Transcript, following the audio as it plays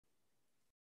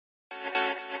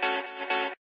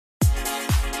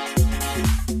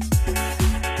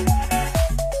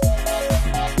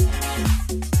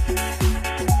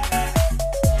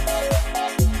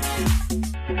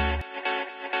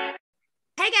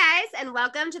guys, and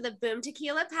welcome to the Boom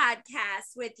Tequila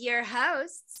podcast with your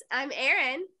hosts. I'm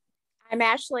Erin. I'm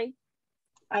Ashley.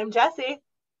 I'm Jessie.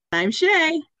 I'm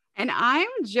Shay. And I'm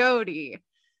Jody.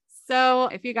 So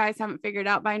if you guys haven't figured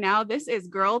out by now, this is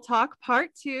Girl Talk Part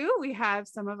 2. We have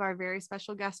some of our very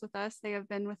special guests with us. They have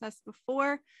been with us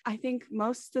before. I think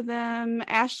most of them,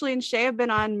 Ashley and Shay, have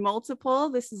been on multiple.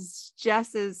 This is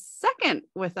Jess's second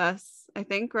with us, I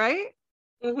think, right?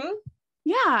 Mm-hmm.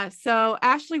 Yeah. So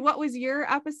Ashley, what was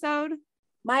your episode?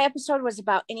 My episode was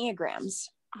about Enneagrams.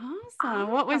 Awesome.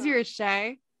 What was yours,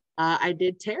 Shay? I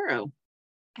did tarot.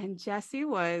 And Jessie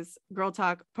was Girl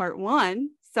Talk Part 1.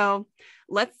 So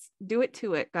let's do it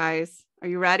to it, guys. Are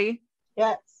you ready?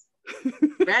 Yes.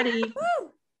 Ready?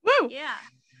 Woo! Yeah.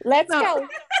 Let's go.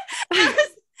 That was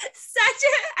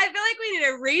I feel like we need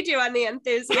a redo on the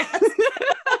enthusiasm.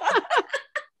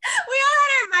 We all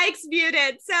had our mics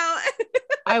muted, so.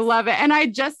 I love it. And I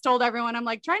just told everyone, I'm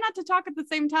like, try not to talk at the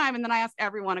same time. And then I ask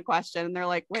everyone a question and they're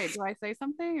like, wait, do I say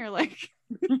something? Or like,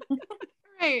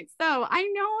 right. So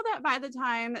I know that by the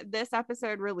time this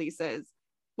episode releases,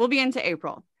 we'll be into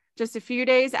April, just a few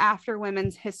days after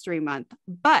Women's History Month.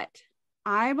 But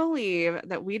I believe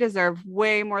that we deserve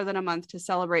way more than a month to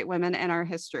celebrate women in our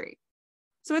history.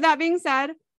 So with that being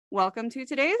said, welcome to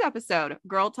today's episode,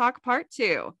 Girl Talk Part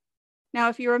 2. Now,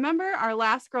 if you remember our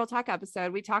last Girl Talk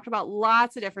episode, we talked about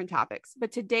lots of different topics, but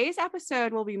today's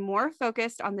episode will be more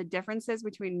focused on the differences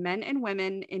between men and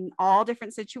women in all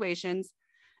different situations,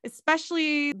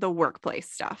 especially the workplace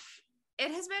stuff.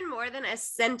 It has been more than a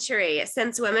century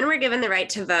since women were given the right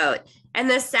to vote. And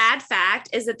the sad fact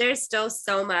is that there's still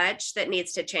so much that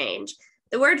needs to change.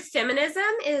 The word feminism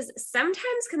is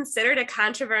sometimes considered a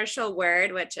controversial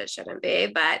word, which it shouldn't be,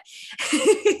 but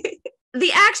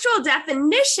the actual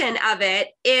definition of it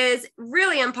is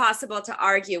really impossible to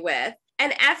argue with.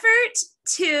 An effort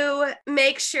to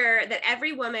make sure that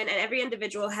every woman and every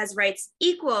individual has rights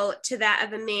equal to that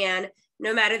of a man,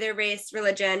 no matter their race,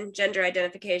 religion, gender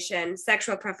identification,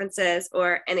 sexual preferences,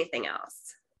 or anything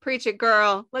else. Preach it,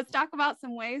 girl. Let's talk about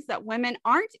some ways that women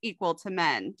aren't equal to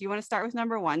men. Do you want to start with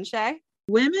number one, Shay?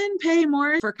 Women pay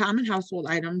more for common household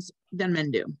items than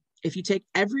men do. If you take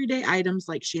everyday items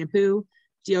like shampoo,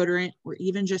 deodorant, or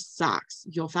even just socks,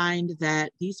 you'll find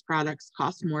that these products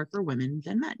cost more for women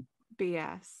than men.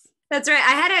 BS. That's right.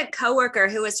 I had a coworker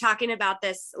who was talking about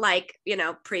this, like,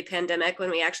 pre-pandemic when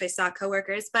we actually saw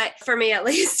coworkers, but for me at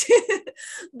least,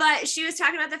 but she was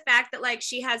talking about the fact that like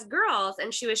she has girls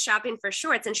and she was shopping for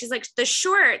shorts and she's like, the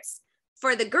shorts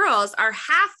for the girls are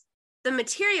half the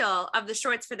material of the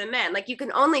shorts for the men. Like you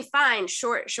can only find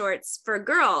short shorts for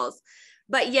girls,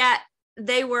 but yet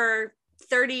they were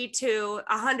 30 to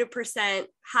 100%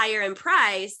 higher in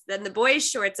price than the boys'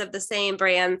 shorts of the same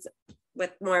brands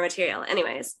with more material.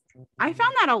 Anyways. I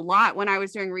found that a lot when I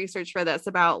was doing research for this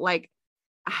about like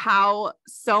how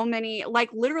so many,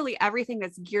 like literally everything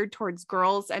that's geared towards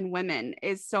girls and women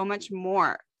is so much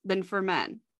more than for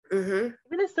men. Mm-hmm.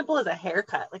 Even as simple as a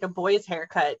haircut, like a boy's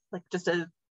haircut, like just a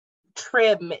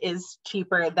trim is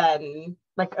cheaper than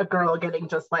like a girl getting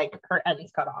just like her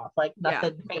ends cut off, like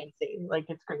nothing fancy. Like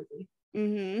it's crazy.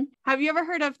 Mm-hmm. Have you ever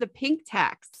heard of the pink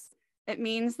tax? It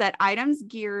means that items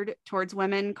geared towards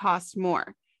women cost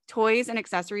more. Toys and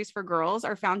accessories for girls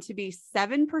are found to be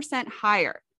 7%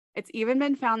 higher. It's even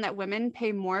been found that women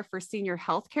pay more for senior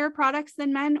healthcare products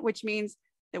than men, which means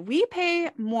that we pay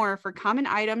more for common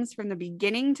items from the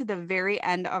beginning to the very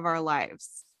end of our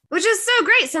lives. Which is so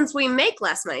great since we make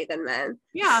less money than men.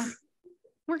 Yeah.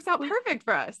 Works out perfect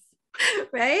for us.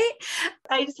 Right?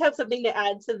 I just have something to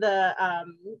add to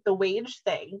the wage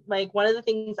thing. Like one of the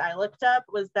things I looked up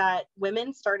was that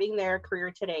women starting their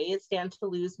career today stand to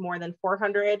lose more than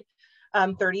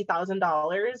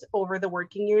 $430,000 over the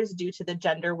working years due to the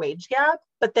gender wage gap.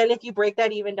 But then if you break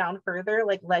that even down further,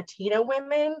 like Latina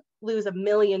women lose $1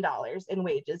 million in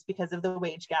wages because of the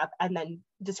wage gap and then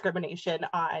discrimination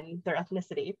on their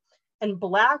ethnicity. And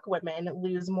Black women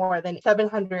lose more than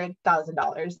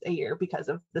 $700,000 a year because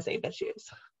of the same issues.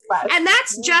 But, and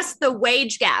that's just the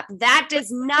wage gap. That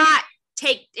does not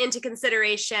take into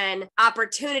consideration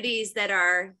opportunities that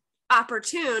are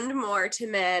opportuned more to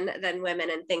men than women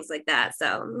and things like that.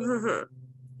 So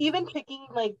even picking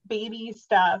like baby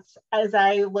stuff, as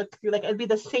I look through, like it'd be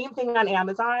the same thing on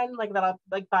Amazon, like that I'll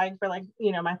like buying for like,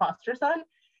 my foster son.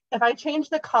 If I change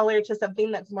the color to something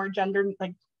that's more gender,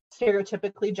 like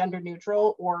stereotypically gender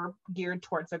neutral or geared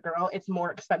towards a girl, it's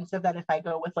more expensive than if I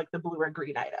go with like the blue or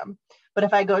green item. But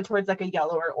if I go towards like a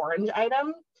yellow or orange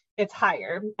item, it's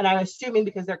higher. And I'm assuming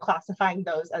because they're classifying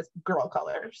those as girl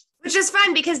colors. Which is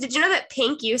fun because did you know that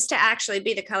pink used to actually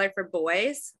be the color for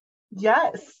boys?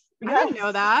 Yes. I didn't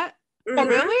know that. Mm-hmm.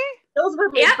 Really? Those were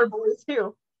made Yep. for boys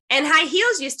too. And high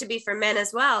heels used to be for men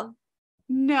as well.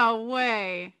 No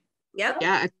way. Yep.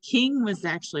 Yeah, a king was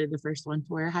actually the first one to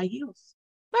wear high heels.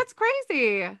 That's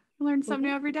crazy. I learn something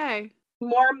new Mhm. every day.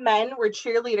 More men were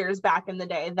cheerleaders back in the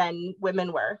day than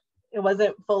women were. It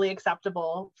wasn't fully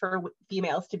acceptable for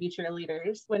females to be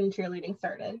cheerleaders when cheerleading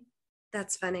started.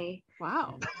 That's funny.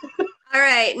 Wow. All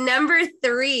right, number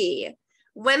 3.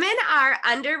 Women are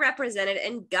underrepresented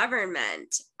in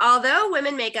government. Although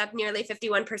women make up nearly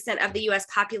 51% of the US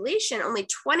population, only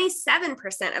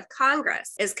 27% of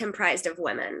Congress is comprised of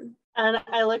women. And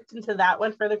I looked into that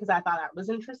one further because I thought that was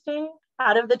interesting.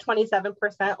 Out of the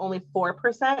 27%, only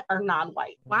 4% are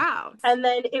non-white. Wow. And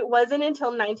then it wasn't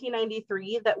until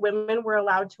 1993 that women were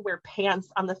allowed to wear pants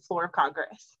on the floor of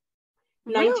Congress.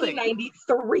 Really?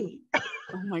 1993.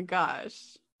 Oh my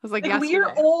gosh. I was like, Like, yesterday.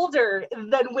 we're older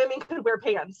than women could wear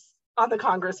pants on the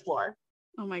Congress floor.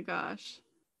 Oh my gosh.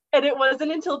 And it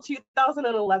wasn't until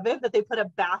 2011 that they put a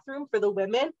bathroom for the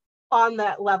women on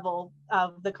that level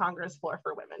of the Congress floor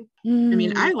for women. I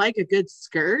mean, I like a good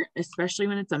skirt, especially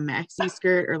when it's a maxi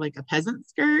skirt or like a peasant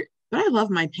skirt, but I love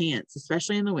my pants,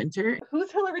 especially in the winter.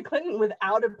 Who's Hillary Clinton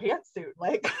without a pantsuit?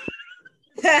 Like,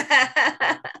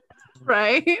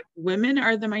 right. Women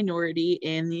are the minority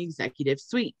in the executive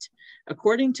suite.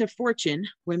 According to Fortune,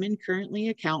 women currently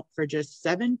account for just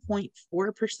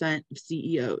 7.4% of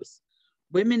CEOs.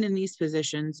 Women in these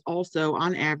positions also,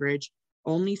 on average,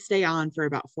 only stay on for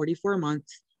about 44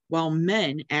 months, while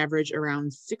men average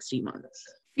around 60 months.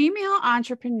 Female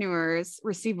entrepreneurs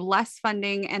receive less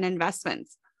funding and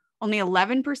investments. Only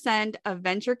 11% of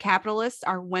venture capitalists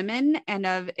are women, and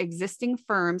of existing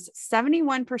firms,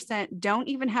 71% don't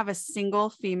even have a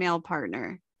single female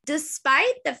partner.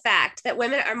 Despite the fact that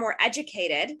women are more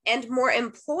educated and more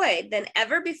employed than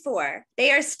ever before,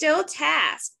 they are still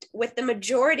tasked with the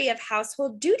majority of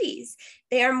household duties.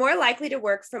 They are more likely to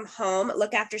work from home,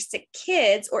 look after sick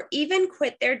kids, or even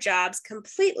quit their jobs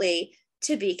completely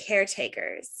to be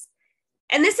caretakers.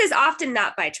 And this is often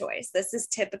not by choice. This is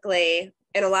typically,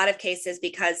 in a lot of cases,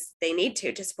 because they need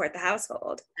to support the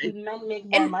household. men make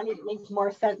more money. It makes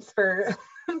more sense for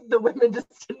the women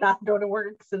just to not go to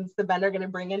work since the men are going to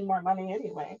bring in more money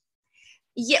anyway.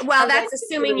 Yeah, well, As that's I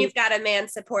assuming sit you've got a man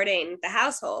supporting the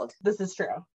household. This is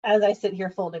true. As I sit here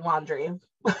folding laundry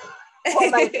while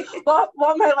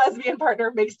my lesbian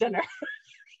partner makes dinner.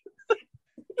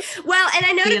 Well, and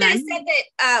I know See, that and I said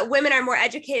that women are more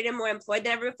educated and more employed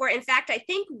than ever before. In fact, I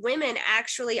think women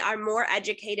actually are more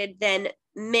educated than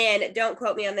men. Don't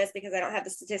quote me on this because I don't have the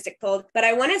statistic pulled, but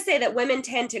I want to say that women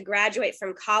tend to graduate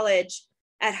from college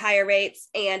at higher rates,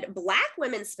 and Black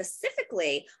women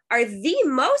specifically are the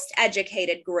most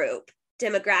educated group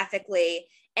demographically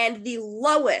and the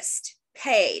lowest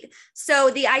paid.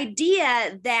 So the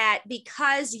idea that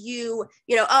because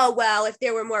oh, well, if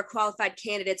there were more qualified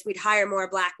candidates, we'd hire more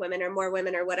Black women or more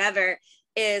women or whatever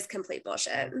is complete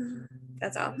bullshit.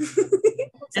 That's all.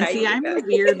 And see, I'm a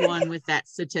weird one with that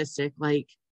statistic. Like,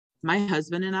 my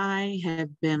husband and I have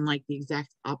been like the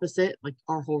exact opposite, like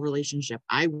our whole relationship.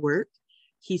 I work.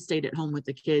 He stayed at home with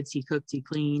the kids. He cooked, he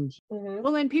cleaned. Mm-hmm.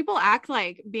 Well, and people act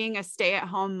like being a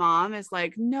stay-at-home mom is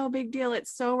like no big deal.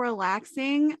 It's so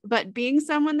relaxing. But being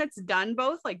someone that's done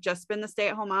both, like just been the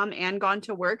stay-at-home mom and gone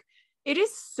to work, it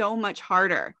is so much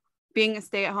harder being a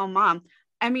stay-at-home mom.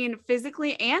 I mean,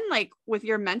 physically and like with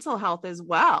your mental health as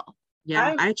well.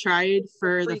 Yeah, I tried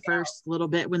for the freak first little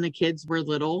bit when the kids were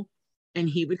little, and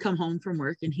he would come home from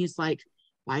work and he's like,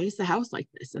 why is the house like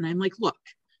this? And I'm like, look,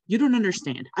 you don't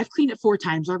understand. I've cleaned it 4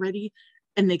 times already,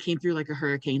 and they came through like a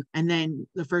hurricane. And then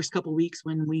the first couple weeks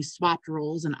when we swapped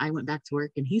roles and I went back to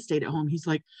work and he stayed at home, he's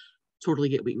like, totally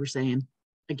get what you were saying.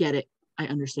 I get it. I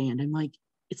understand. I'm like,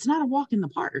 it's not a walk in the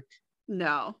park.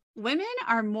 No, women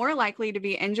are more likely to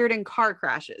be injured in car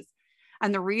crashes.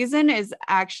 And the reason is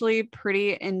actually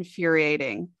pretty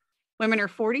infuriating. Women are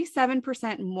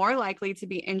 47% more likely to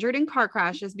be injured in car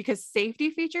crashes because safety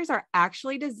features are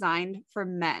actually designed for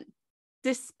men,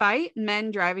 despite men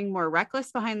driving more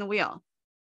reckless behind the wheel.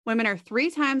 Women are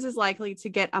 3 times as likely to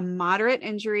get a moderate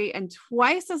injury and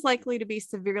twice as likely to be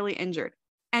severely injured.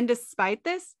 And despite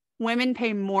this, women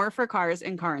pay more for cars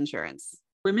and car insurance.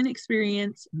 Women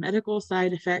experience medical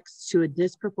side effects to a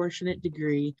disproportionate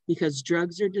degree because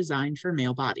drugs are designed for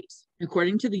male bodies.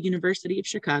 According to the University of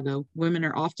Chicago, women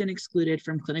are often excluded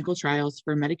from clinical trials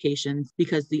for medications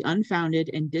because the unfounded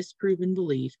and disproven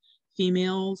belief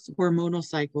females' hormonal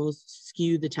cycles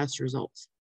skew the test results.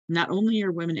 Not only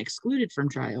are women excluded from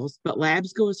trials, but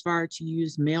labs go as far to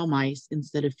use male mice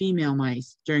instead of female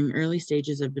mice during early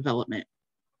stages of development.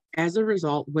 As a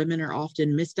result, women are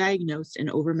often misdiagnosed and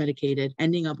overmedicated,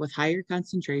 ending up with higher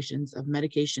concentrations of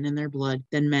medication in their blood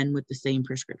than men with the same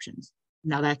prescriptions.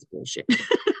 Now that's bullshit.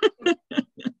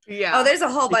 Yeah. Oh, there's a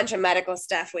whole bunch of medical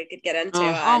stuff we could get into.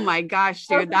 Oh my gosh,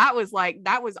 dude. That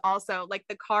was also like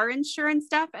the car insurance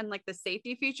stuff and like the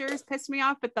safety features pissed me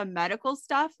off, but the medical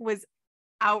stuff was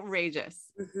outrageous.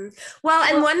 Mm-hmm. Well,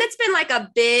 and one that's been like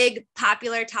a big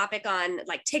popular topic on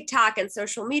like TikTok and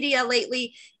social media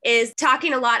lately is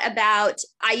talking a lot about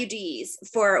IUDs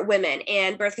for women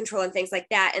and birth control and things like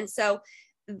that. And so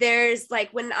there's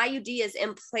like when an IUD is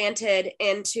implanted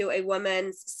into a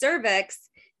woman's cervix,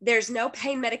 there's no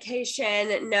pain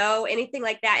medication, no anything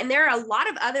like that. And there are a lot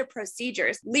of other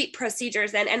procedures, LEAP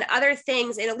procedures and other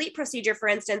things. In a LEAP procedure, for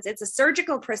instance, it's a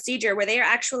surgical procedure where they are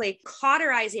actually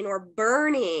cauterizing or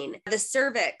burning the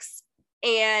cervix.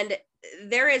 And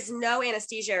there is no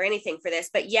anesthesia or anything for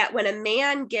this. But yet when a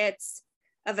man gets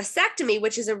a vasectomy,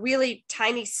 which is a really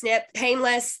tiny snip,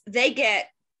 painless, they get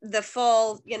the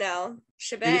full,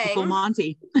 shebang. Full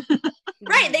Monty.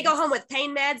 Right. They go home with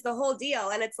pain meds, the whole deal.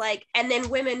 And it's like, and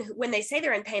then women, when they say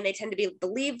they're in pain, they tend to be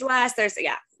believed less.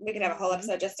 We could have a whole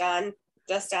episode just on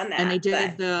that. And they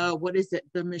did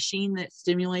the machine that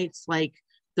stimulates like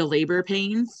the labor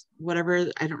pains, whatever.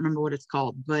 I don't remember what it's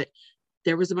called, but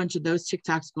there was a bunch of those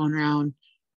TikToks going around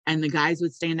and the guys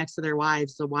would stand next to their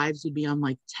wives. The wives would be on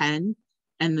like 10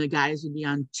 and the guys would be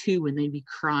on 2 and they'd be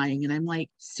crying. And I'm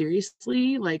like,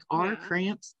 seriously, like our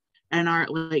cramps and our,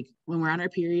 like when we're on our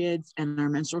periods and our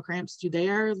menstrual cramps, they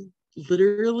are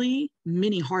literally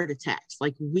mini heart attacks.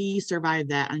 Like we survive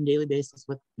that on a daily basis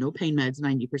with no pain meds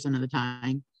 90% of the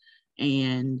time.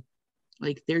 And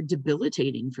like they're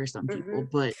debilitating for some people,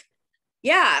 but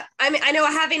yeah, I mean, I know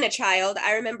having a child,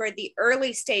 I remember the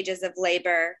early stages of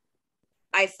labor,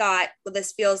 I thought, well,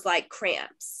 this feels like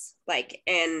cramps, like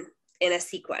in a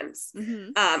sequence.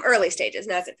 Early stages.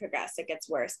 Now as it progresses, it gets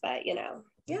worse, but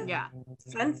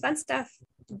fun stuff.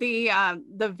 The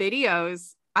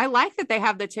videos, I like that they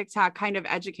have the TikTok kind of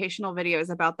educational videos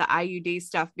about the IUD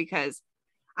stuff, because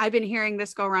I've been hearing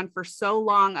this go around for so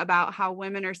long about how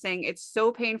women are saying it's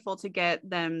so painful to get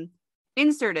them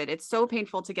inserted. It's so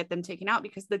painful to get them taken out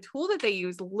because the tool that they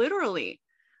use literally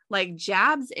like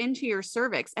jabs into your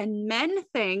cervix, and men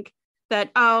think that,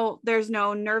 oh, there's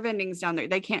no nerve endings down there.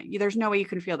 There's no way you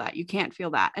can feel that. You can't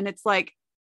feel that. And it's like,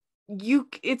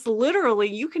 it's literally,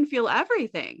 you can feel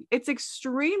everything. It's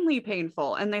extremely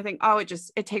painful. And they think, oh,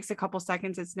 it takes a couple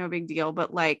seconds. It's no big deal.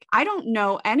 But like, I don't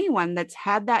know anyone that's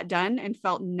had that done and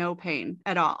felt no pain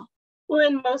at all. Well,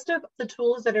 and most of the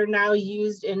tools that are now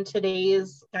used in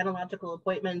today's gynecological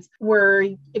appointments were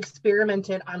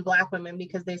experimented on Black women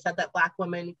because they said that Black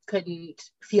women couldn't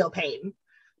feel pain.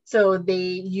 So they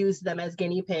used them as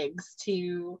guinea pigs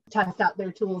to test out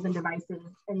their tools and devices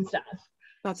and stuff.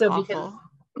 That's so awful.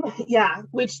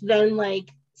 Which then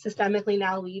like systemically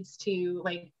now leads to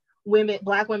like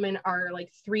Black women are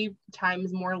like 3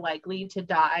 times more likely to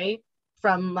die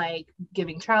from like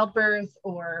giving childbirth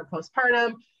or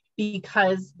postpartum,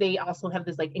 because they also have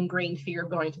this like ingrained fear of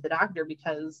going to the doctor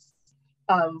because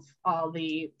of all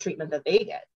the treatment that they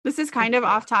get. This is kind of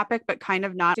off topic, but kind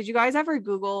of not. Did you guys ever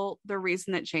Google the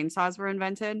reason that chainsaws were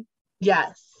invented?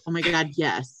 Yes. Oh my God,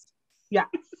 yes. Yeah.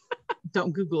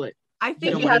 Don't Google it. I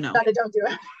think if you haven't done it, don't do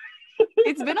it.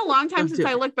 It's been a long time since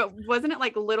I looked, but wasn't it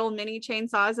like little mini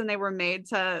chainsaws and they were made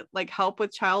to like help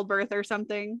with childbirth or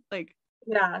something? Like,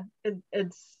 yeah,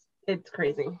 it's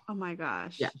crazy. Oh my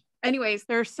gosh. Yeah. Anyways,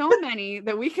 there are so many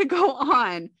that we could go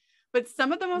on, but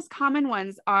some of the most common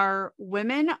ones are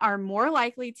women are more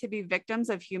likely to be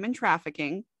victims of human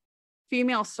trafficking,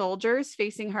 female soldiers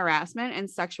facing harassment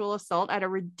and sexual assault at a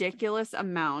ridiculous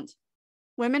amount.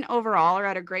 Women overall are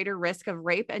at a greater risk of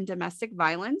rape and domestic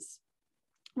violence.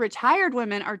 Retired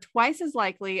women are twice as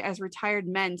likely as retired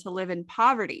men to live in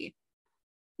poverty.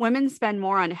 Women spend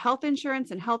more on health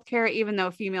insurance and healthcare, even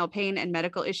though female pain and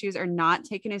medical issues are not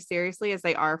taken as seriously as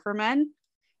they are for men.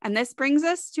 And this brings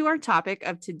us to our topic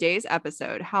of today's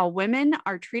episode, how women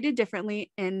are treated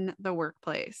differently in the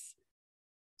workplace.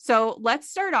 So let's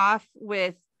start off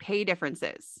with pay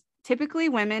differences. Typically,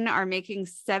 women are making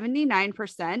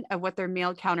 79% of what their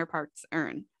male counterparts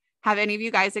earn. Have any of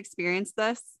you guys experienced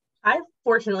this? I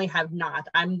fortunately have not.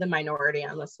 I'm the minority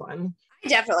on this one. I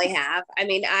definitely have. I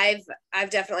mean, I've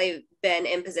definitely been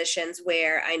in positions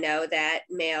where I know that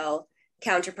male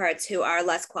counterparts who are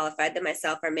less qualified than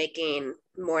myself are making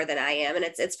more than I am. And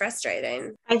it's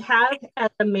frustrating. I have, as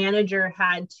a manager,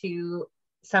 had to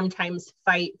sometimes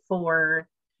fight for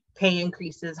pay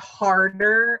increases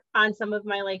harder on some of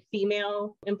my like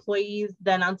female employees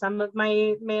than on some of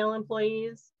my male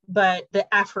employees, but the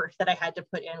effort that I had to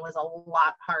put in was a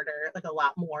lot harder, like a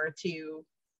lot more to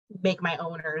make my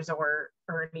owners or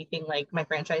anything like my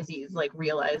franchisees like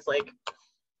realize like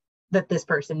that this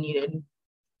person needed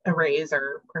a raise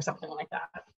or something like that.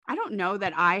 I don't know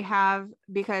that I have,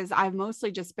 because I've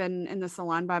mostly just been in the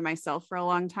salon by myself for a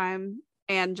long time,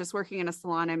 and just working in a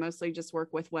salon, I mostly just work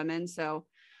with women. So,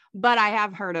 but I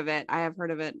have heard of it. I have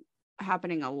heard of it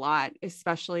happening a lot,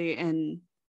 especially in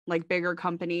like bigger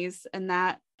companies and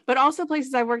that, but also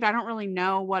places I've worked, I don't really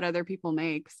know what other people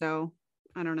make. So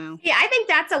I don't know. Yeah, I think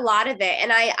that's a lot of it.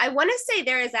 And I want to say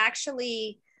there is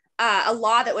actually a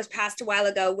law that was passed a while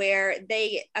ago where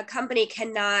a company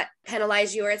cannot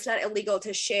penalize you, or it's not illegal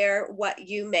to share what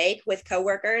you make with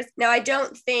coworkers. Now, I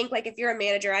don't think, like, if you're a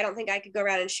manager, I don't think I could go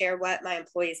around and share what my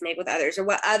employees make with others or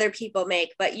what other people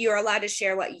make, but you're allowed to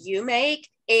share what you make.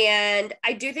 And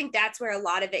I do think that's where a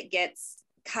lot of it gets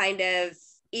kind of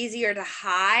easier to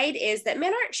hide, is that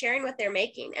men aren't sharing what they're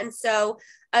making. And so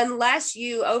unless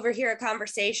you overhear a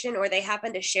conversation or they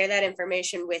happen to share that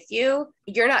information with you,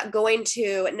 you're not going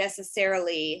to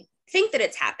necessarily think that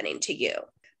it's happening to you.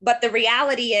 But the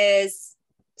reality is,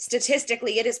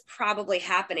 statistically, it is probably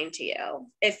happening to you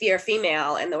if you're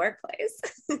female in the workplace.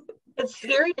 It's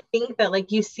scary to think that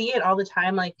like you see it all the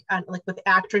time, like with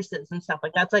actresses and stuff.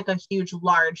 Like that's like a huge,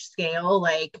 large scale.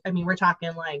 Like, I mean, we're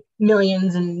talking like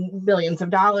millions and billions of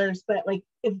dollars. But like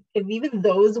if even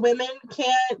those women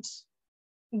can't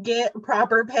get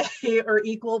proper pay or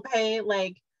equal pay,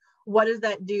 like what does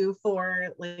that do for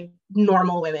like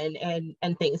normal women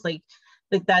and things like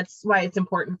that's why it's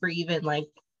important for even like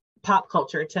pop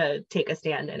culture to take a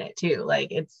stand in it too. Like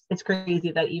it's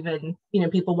crazy that even, you know,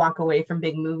 people walk away from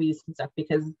big movies and stuff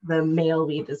because the male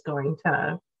lead is going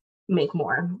to make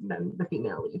more than the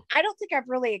female lead. I don't think I've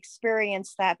really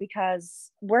experienced that,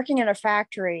 because working in a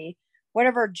factory,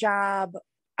 whatever job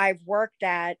I've worked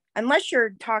at, unless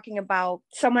you're talking about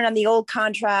someone on the old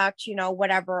contract, you know,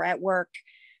 whatever at work,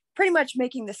 pretty much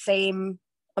making the same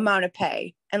amount of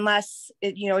pay, unless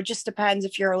it, you know, it just depends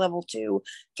if you're a level 2,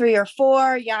 3, or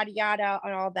 4, yada yada,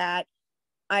 and all that.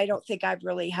 I don't think I've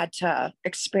really had to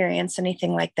experience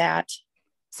anything like that.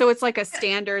 So it's like a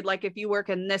standard, like if you work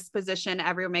in this position,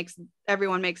 everyone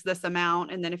makes this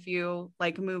amount, and then if you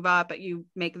like move up, you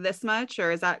make this much,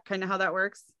 or is that kind of how that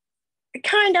works?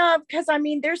 Kind of, because I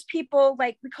mean, there's people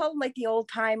like, we call them like the old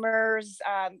timers.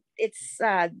 It's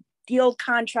the old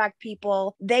contract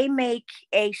people. They make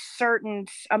a certain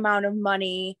amount of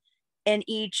money in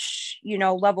each, you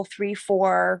know, level 3,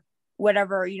 4,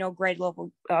 whatever, you know, grade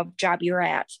level of job you're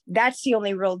at. That's the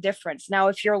only real difference. Now,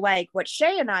 if you're like what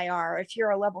Shay and I are, if you're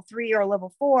a level 3 or a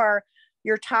level 4,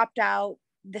 you're topped out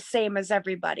the same as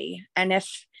everybody. And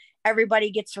if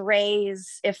everybody gets a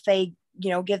raise, if they, you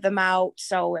know, give them out.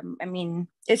 So, I mean,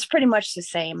 it's pretty much the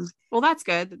same. Well, that's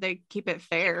good that they keep it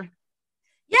fair.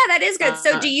 Yeah, that is good.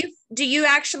 So do you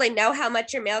actually know how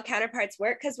much your male counterparts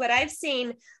work? Because what I've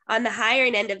seen on the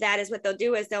hiring end of that is what they'll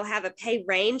do is they'll have a pay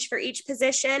range for each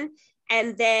position.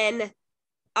 And then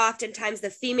oftentimes the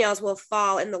females will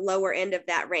fall in the lower end of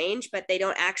that range, but they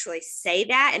don't actually say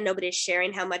that, and nobody's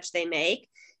sharing how much they make.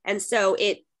 And so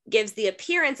it gives the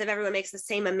appearance of everyone makes the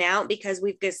same amount because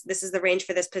this is the range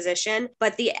for this position.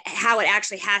 But how it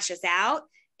actually hashes out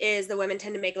is the women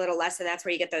tend to make a little less, and that's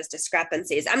where you get those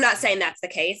discrepancies. I'm not saying that's the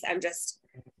case.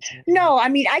 No, I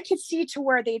mean, I could see to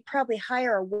where they'd probably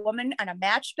hire a woman on a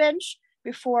match bench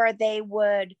before they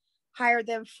would hire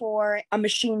them for a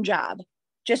machine job.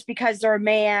 Just because they're a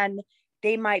man,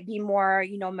 they might be more,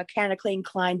 you know, mechanically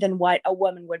inclined than what a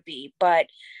woman would be. But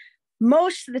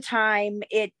most of the time,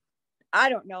 I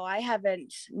don't know. I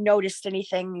haven't noticed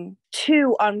anything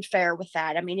too unfair with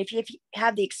that. I mean, if you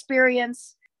have the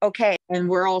experience, okay. And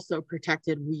we're also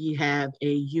protected. We have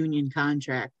a union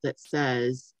contract that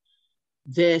says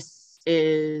this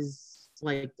is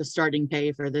like the starting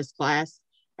pay for this class.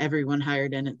 Everyone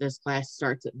hired in at this class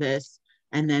starts at this.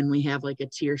 And then we have like a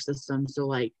tier system. So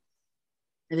like,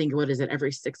 I think, what is it?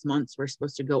 Every 6 months, we're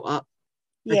supposed to go up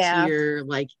a tier,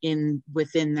 like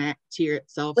within that tier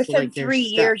itself. Within so like 3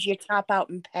 years, you top out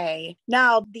in pay.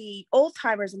 Now, the old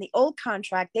timers in the old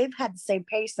contract, they've had the same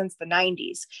pay since the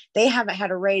 90s. They haven't had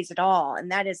a raise at all.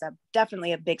 And that is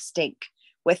definitely a big stink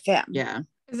with them. Yeah.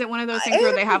 Is it one of those things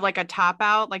where they have like a top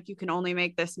out, like you can only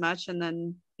make this much, and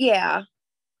then? Yeah.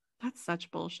 That's such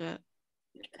bullshit.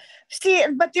 See,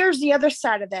 but there's the other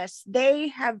side of this. They've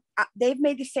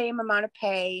made the same amount of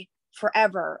pay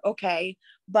forever, okay,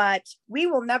 but we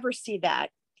will never see that.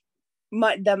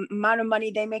 The amount of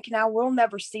money they make now, we'll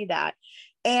never see that.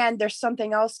 And there's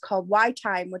something else called Y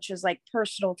time, which is like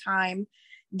personal time.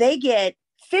 They get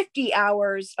 50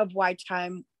 hours of Y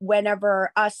time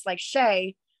whenever us, like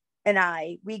Shay,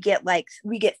 and we get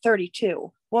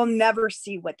 32. We'll never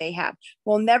see what they have.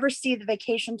 We'll never see the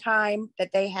vacation time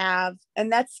that they have.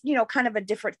 And that's, kind of a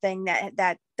different thing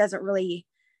that doesn't really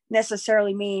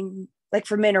necessarily mean like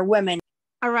for men or women.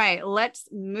 All right, let's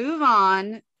move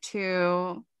on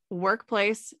to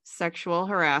workplace sexual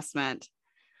harassment.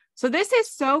 So this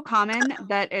is so common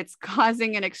that it's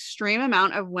causing an extreme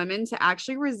amount of women to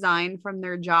actually resign from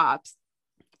their jobs,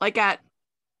 like at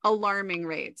alarming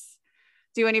rates.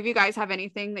 Do any of you guys have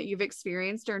anything that you've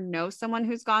experienced or know someone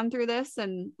who's gone through this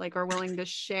and like are willing to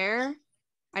share?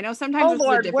 I know sometimes this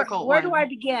is a difficult where one. do I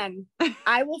begin?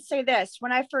 I will say this.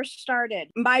 When I first started,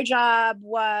 my job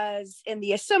was in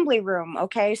the assembly room.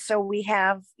 Okay. So we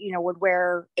would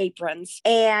wear aprons,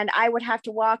 and I would have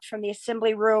to walk from the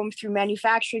assembly room through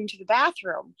manufacturing to the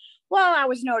bathroom. Well, I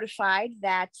was notified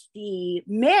that the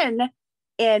men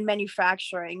in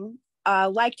manufacturing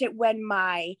liked it when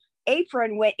my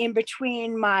apron went in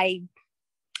between my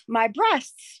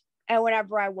breasts. And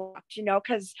whenever I walked,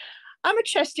 because I'm a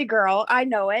chesty girl. I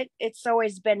know it. It's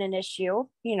always been an issue,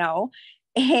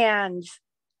 and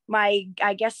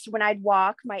I guess when I'd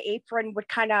walk, my apron would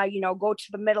kind of, go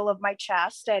to the middle of my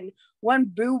chest, and one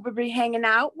boob would be hanging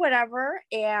out, whatever.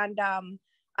 And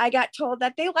I got told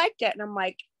that they liked it. And I'm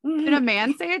like, Did a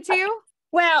man say it to you?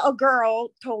 Well, a girl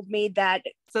told me that.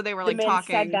 So they were like the men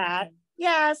talking. said that.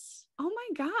 Yes. Oh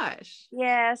my gosh.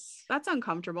 Yes. That's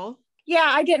uncomfortable. Yeah,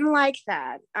 I didn't like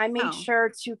that. I made Oh.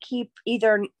 sure to keep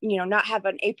either, not have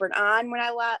an apron on when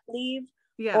I leave,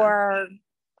 or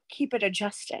keep it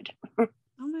adjusted. Oh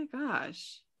my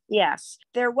gosh. Yes.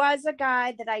 There was a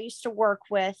guy that I used to work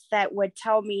with that would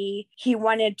tell me he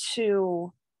wanted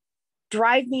to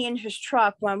drive me in his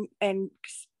truck and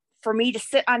for me to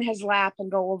sit on his lap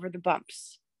and go over the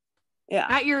bumps. Yeah.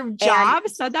 At your job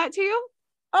said that to you?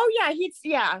 Oh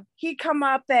yeah, he'd come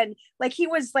up and like he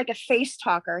was like a face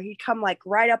talker. He'd come like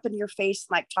right up in your face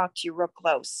and like talk to you real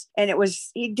close. And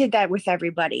he did that with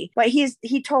everybody. But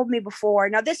he told me before.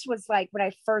 Now this was like when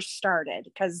I first started,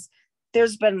 because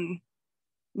there's been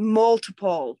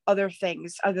multiple other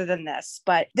things other than this.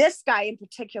 But this guy in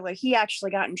particular, he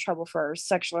actually got in trouble for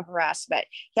sexual harassment.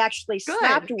 He actually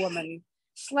slapped a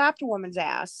woman's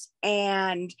ass,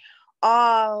 and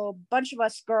a bunch of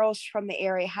us girls from the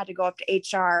area had to go up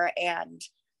to HR, and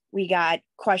we got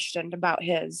questioned about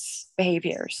his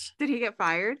behaviors. Did he get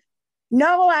fired?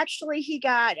 No, actually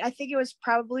I think it was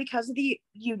probably because of the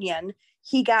union.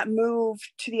 He got moved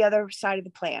to the other side of the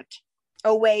plant,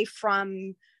 away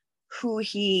from who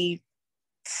he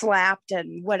slapped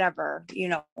and whatever,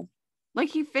 Like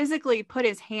he physically put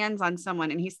his hands on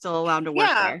someone and he's still allowed to work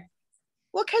there.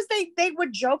 Well, because they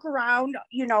would joke around,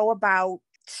 about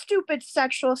stupid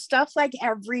sexual stuff like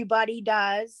everybody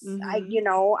does.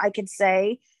 Mm-hmm. I could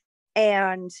say,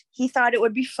 and he thought it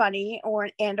would be funny or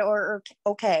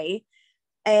okay,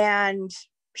 and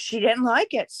she didn't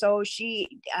like it, so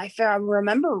if I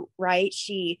remember right,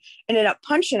 she ended up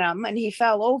punching him and he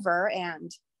fell over,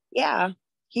 and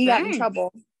he got in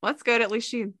trouble. Well, that's good. At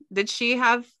least did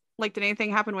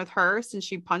anything happen with her since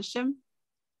she punched him?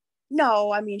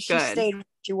 No, I mean, she stayed where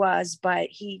she was, but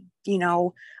he,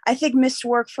 I think missed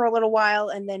work for a little while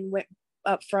and then went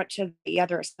up front to the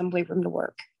other assembly room to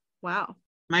work. Wow.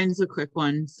 Mine's a quick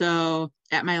one. So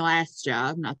at my last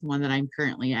job, not the one that I'm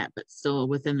currently at, but still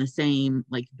within the same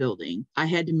building, I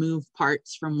had to move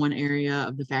parts from one area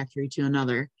of the factory to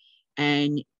another.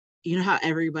 And you know how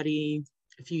everybody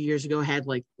a few years ago had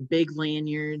big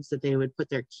lanyards that they would put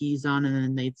their keys on, and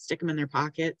then they'd stick them in their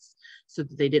pockets so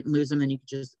that they didn't lose them. And you could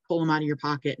just pull them out of your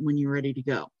pocket when you're ready to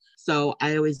go. So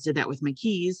I always did that with my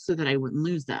keys so that I wouldn't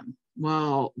lose them.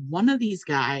 Well, one of these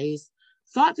guys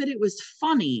thought that it was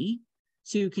funny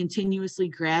to continuously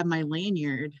grab my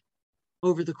lanyard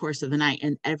over the course of the night.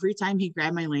 And every time he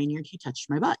grabbed my lanyard, he touched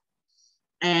my butt.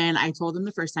 And I told him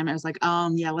the first time, I was like,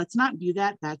 yeah, let's not do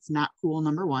that. That's not cool.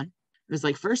 Number one. It was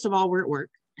like, first of all, we're at work.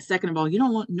 Second of all, you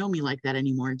don't know me like that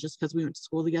anymore. Just because we went to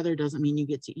school together doesn't mean you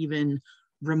get to even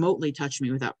remotely touch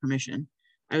me without permission.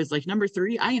 I was like, number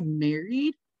three, I am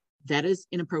married. That is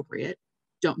inappropriate.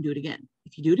 Don't do it again.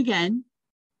 If you do it again,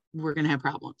 we're going to have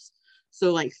problems.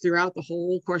 So throughout the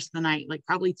whole course of the night,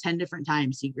 probably 10 different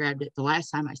times he grabbed it. The last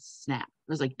time I snapped.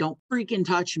 I was like, don't freaking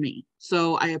touch me.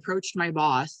 So I approached my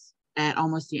boss at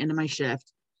almost the end of my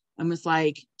shift and was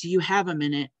like, do you have a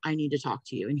minute? I need to talk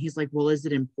to you. And he's like, well, is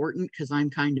it important? Because I'm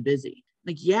kind of busy.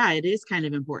 Yeah, it is kind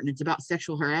of important. It's about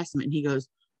sexual harassment. And he goes,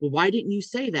 well, why didn't you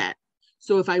say that?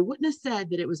 So if I wouldn't have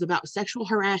said that it was about sexual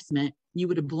harassment, you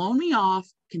would have blown me off,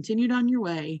 continued on your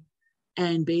way,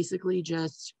 and basically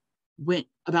just went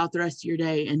about the rest of your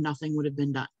day and nothing would have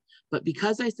been done. But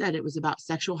because I said it was about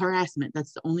sexual harassment,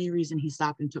 that's the only reason he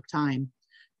stopped and took time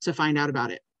to find out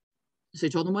about it. So I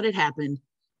told him what had happened.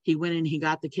 He went in, he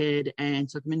got the kid and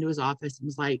took him into his office and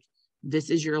was like, this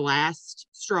is your last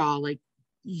straw. Like,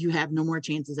 you have no more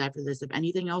chances after this. If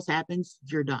anything else happens,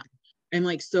 you're done. And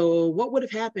like, so what would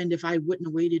have happened if I wouldn't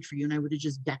have waited for you and I would have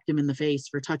just decked him in the face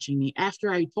for touching me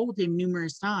after I told him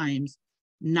numerous times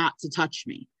not to touch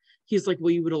me? He's like,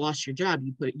 well, you would have lost your job.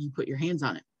 You put your hands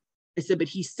on it. I said, but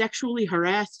he sexually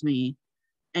harassed me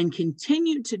and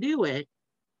continued to do it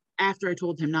after I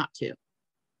told him not to.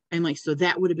 And like, so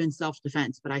that would have been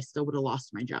self-defense, but I still would have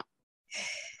lost my job.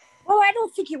 Well, I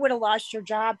don't think you would have lost your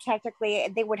job. Technically,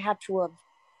 they would have to have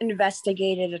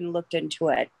investigated and looked into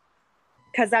it.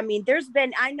 Because, I mean, there's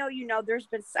been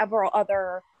several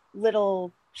other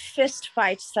little fist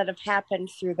fights that have happened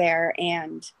through there.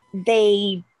 And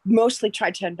they mostly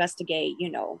tried to investigate,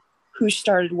 who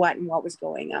started what and what was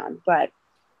going on. But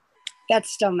that's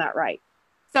still not right.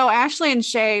 So Ashley and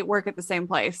Shay work at the same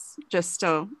place, just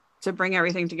to bring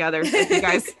everything together. So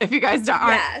if you guys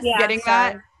aren't getting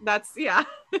that, that's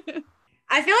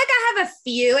I feel like I have a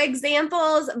few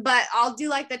examples, but I'll do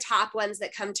like the top ones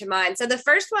that come to mind. So the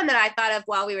first one that I thought of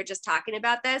while we were just talking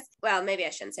about this, well, maybe I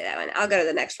shouldn't say that one. I'll go to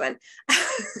the next one.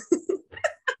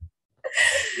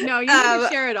 No, you need to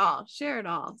share it all. Share it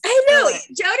all. I know.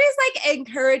 Jody's like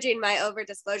encouraging my over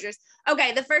disclosures.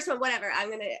 Okay, the first one, whatever.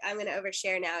 I'm gonna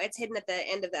overshare now. It's hidden at the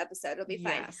end of the episode. It'll be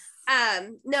fine.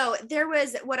 Yes. No, there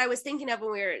was what I was thinking of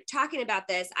when we were talking about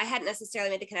this. I hadn't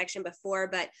necessarily made the connection before,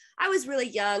 but I was really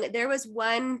young. There was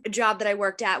one job that I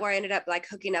worked at where I ended up like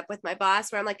hooking up with my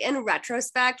boss, where I'm like, in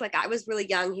retrospect, like I was really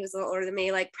young. He was a little older than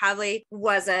me, like probably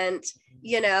wasn't,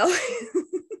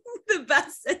 the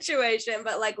best situation,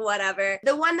 but like whatever.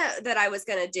 The one that I was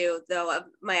going to do though, of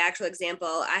my actual example,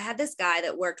 I had this guy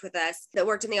that worked with us, that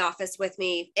worked in the office with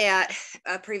me at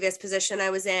a previous position I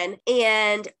was in.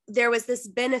 And there was this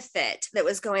benefit that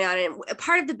was going on. And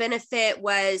part of the benefit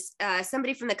was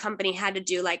somebody from the company had to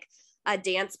do like a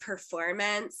dance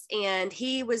performance, and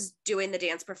he was doing the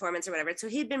dance performance or whatever. So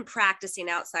he'd been practicing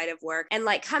outside of work and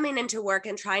like coming into work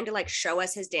and trying to like show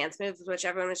us his dance moves, which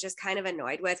everyone was just kind of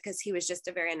annoyed with because he was just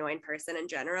a very annoying person in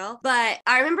general. But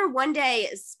I remember one day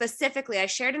specifically, I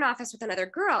shared an office with another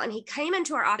girl and he came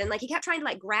into our office and like he kept trying to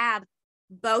like grab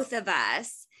both of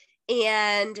us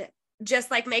and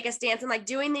just like make us dance and like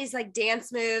doing these like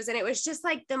dance moves. And it was just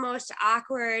like the most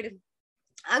awkward,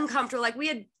 uncomfortable. Like we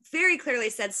had very clearly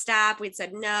said stop, we'd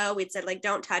said no, we'd said like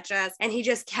don't touch us, and he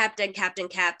just kept and kept and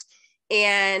kept.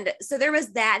 And so there was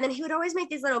that. And then he would always make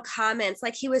these little comments,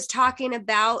 like he was talking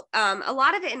about a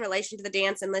lot of it in relation to the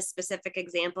dance in this specific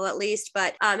example, at least.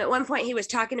 But at one point he was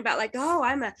talking about like, oh,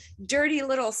 I'm a dirty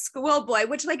little schoolboy,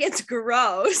 which like, it's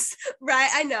gross, right?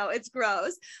 I know it's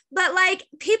gross, but like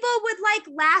people would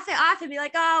like laugh it off and be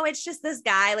like, oh, it's just this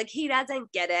guy. Like he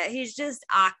doesn't get it. He's just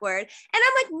awkward. And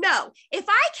I'm like, no, if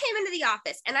I came into the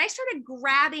office and I started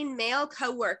grabbing male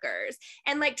coworkers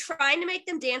and like trying to make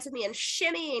them dance with me and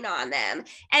shimmying on them,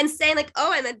 and saying like, oh,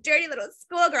 I'm a dirty little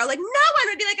schoolgirl, like no one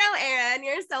would be like, oh, Erin,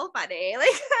 you're so funny. Like,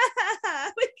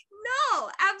 like no,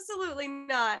 absolutely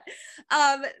not.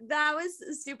 That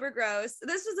was super gross.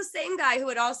 This was the same guy who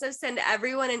would also send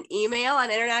everyone an email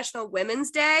on International Women's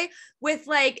Day with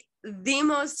like the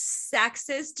most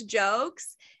sexist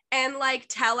jokes and like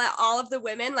tell all of the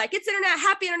women like, it's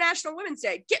happy International Women's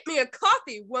Day, get me a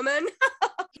coffee, woman.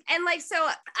 And like, so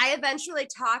I eventually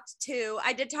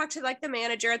I did talk to like the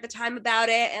manager at the time about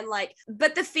it, and like,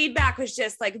 but the feedback was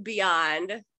just like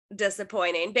beyond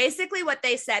disappointing. Basically what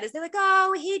they said is they're like,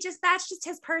 oh, that's just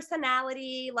his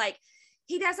personality, like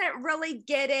he doesn't really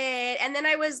get it. And then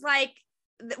I was like,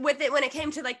 with it, when it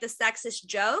came to like the sexist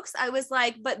jokes, I was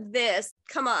like, but this,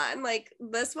 come on, like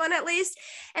this one at least.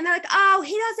 And they're like, oh,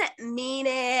 he doesn't mean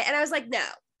it. And I was like, no.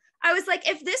 I was like,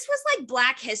 if this was like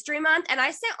Black History Month and I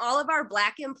sent all of our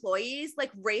Black employees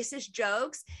like racist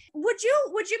jokes, would you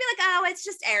be like, oh, it's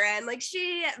just Erin, like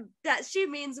she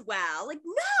means well? Like,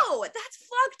 no, that's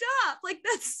fucked up. Like,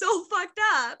 that's so fucked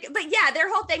up. But yeah,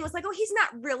 their whole thing was like, oh, he's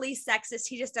not really sexist,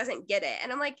 he just doesn't get it.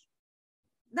 And I'm like,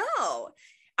 no.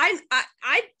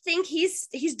 I think he's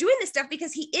doing this stuff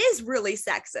because he is really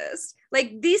sexist.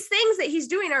 Like these things that he's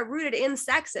doing are rooted in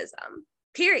sexism,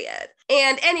 period.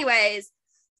 And anyways,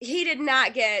 he did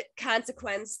not get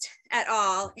consequenced at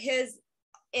all. His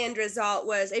end result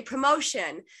was a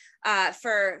promotion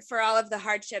for all of the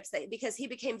hardships because he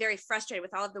became very frustrated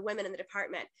with all of the women in the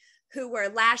department who were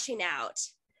lashing out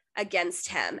against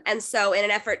him. And so in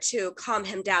an effort to calm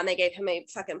him down, they gave him a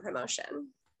fucking promotion.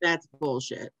 That's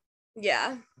bullshit.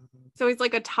 Yeah. So he's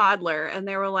like a toddler and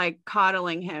they were like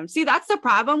coddling him. See, that's the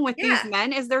problem with these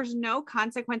men is there's no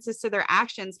consequences to their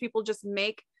actions. People just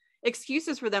make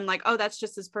excuses for them like, oh, that's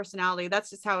just his personality. That's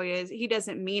just how he is. He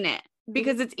doesn't mean it,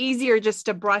 because it's easier just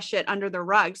to brush it under the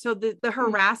rug. So the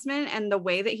harassment and the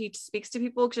way that he speaks to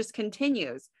people just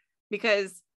continues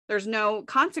because there's no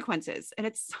consequences, and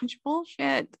it's such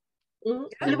bullshit.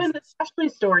 Even the Ashley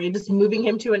story, just moving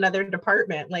him to another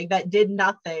department, like that did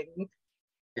nothing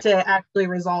to actually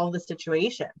resolve the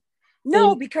situation.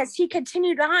 No, because he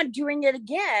continued on doing it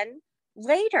again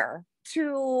later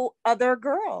to other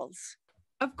girls.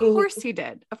 Of course he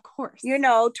did. Of course. You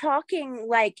know, talking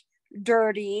like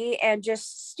dirty and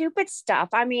just stupid stuff.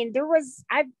 I mean,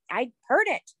 I heard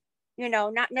it, you know,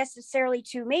 not necessarily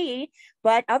to me,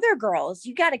 but other girls.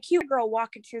 You got a cute girl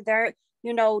walking through there,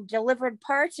 you know, delivered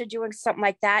parts or doing something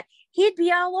like that. He'd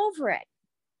be all over it,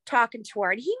 talking to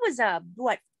her. And he was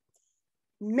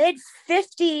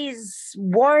mid-50s,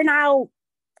 worn out,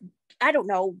 I don't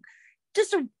know,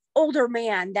 just an older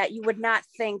man that you would not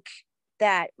think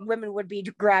that women would be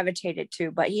gravitated to,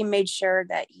 but he made sure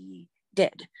that he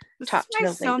did talk to the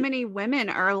lady. So many women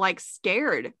are like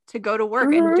scared to go to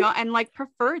work and don't, and like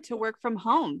prefer to work from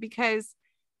home because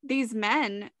these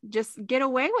men just get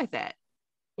away with it.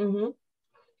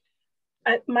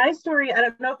 My story, I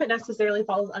don't know if it necessarily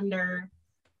falls under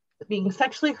being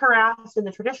sexually harassed in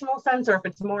the traditional sense or if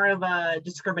it's more of a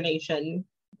discrimination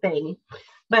thing,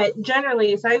 but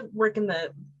generally, so I work in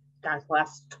the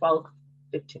last 12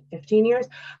 15 years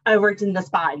I worked in the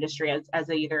spa industry as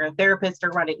either a therapist or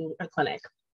running a clinic.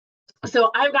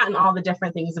 So I've gotten all the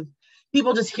different things of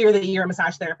people just hear that you're a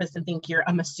massage therapist and think you're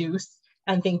a masseuse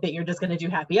and think that you're just going to do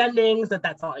happy endings,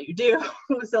 that's all you do.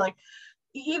 So like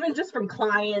even just from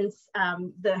clients,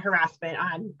 the harassment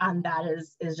on that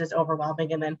is just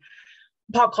overwhelming. And then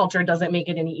pop culture doesn't make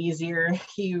it any easier.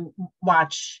 You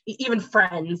watch even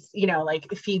Friends, you know,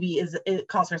 like Phoebe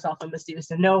calls herself a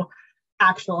masseuse and no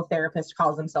actual therapist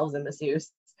calls themselves a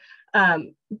masseuse.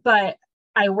 But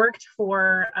I worked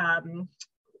for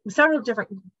several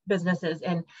different businesses,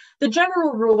 and the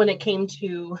general rule when it came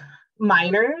to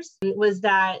minors was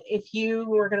that if you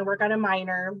were going to work on a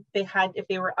minor, if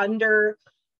they were under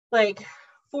like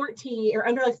 14 or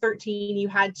under like 13, you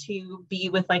had to be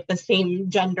with like the same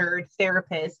gendered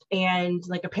therapist and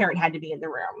like a parent had to be in the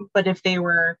room. But if they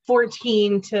were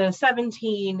 14 to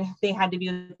 17, they had to be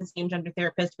with the same gender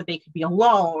therapist, but they could be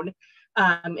alone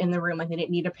in the room, like they didn't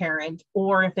need a parent.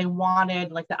 Or if they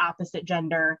wanted like the opposite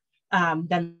gender,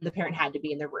 then the parent had to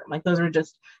be in the room. Like those are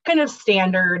just kind of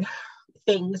standard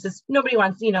things. Nobody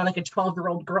wants, you know, like a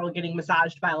 12-year-old girl getting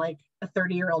massaged by like a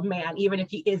 30-year-old man, even if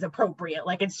he is appropriate.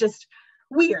 Like it's just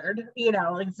weird, you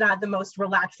know, like it's not the most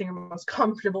relaxing or most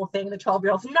comfortable thing. The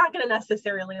 12-year-old's not going to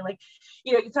necessarily like,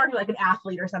 you know, it's talking like an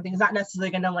athlete or something. It's not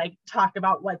necessarily going to like talk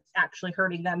about what's actually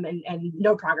hurting them, and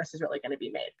no progress is really going to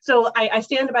be made. So I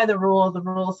stand by the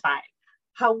rule's fine.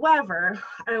 However,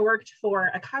 I worked for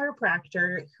a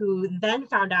chiropractor who then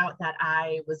found out that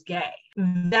I was gay.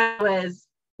 That was,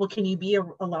 well, can you be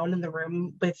alone in the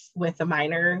room with a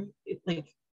minor, like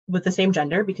with the same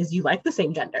gender because you like the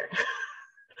same gender?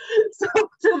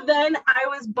 So then I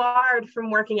was barred from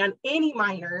working on any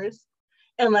minors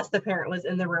unless the parent was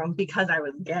in the room because I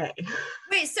was gay.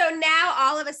 Wait, so now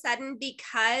all of a sudden,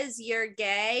 because you're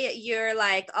gay, you're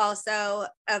like also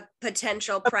a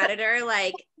potential predator?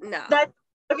 Like, no.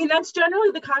 That's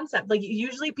generally the concept. Like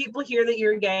usually people hear that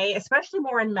you're gay, especially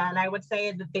more in men, I would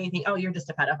say, that they think, oh, you're just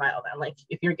a pedophile then. Like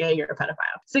if you're gay, you're a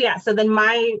pedophile. So yeah, so then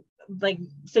my like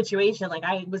situation, like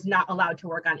I was not allowed to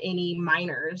work on any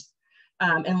minors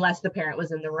unless the parent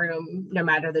was in the room, no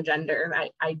matter the gender.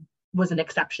 I was an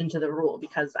exception to the rule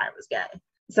because I was gay.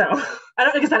 So I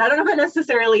don't know if it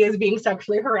necessarily is being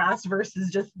sexually harassed versus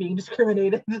just being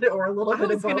discriminated or a little bit of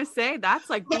both. I was going to say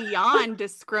that's like beyond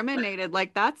discriminated.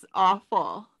 Like that's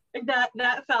awful.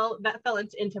 That fell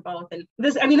into both. And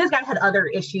this guy had other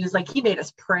issues. Like he made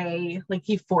us pray. Like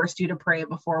he forced you to pray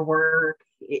before work.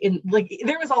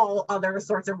 There was all other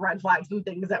sorts of red flags and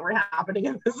things that were happening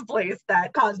in this place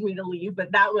that caused me to leave.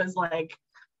 But that was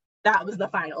the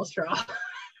final straw.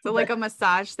 So like a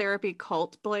massage therapy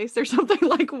cult place or something?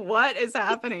 Like what is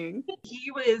happening?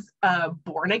 He was a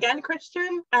born again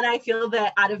Christian. And I feel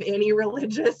that out of any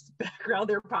religious background,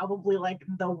 they're probably like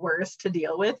the worst to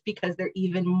deal with because they're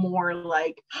even more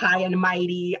like high and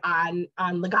mighty on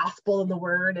the gospel and the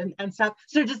word and stuff.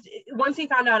 So just once he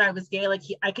found out I was gay, like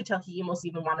I could tell he almost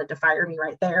even wanted to fire me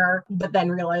right there, but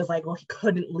then realized like, well, he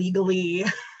couldn't legally.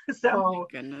 So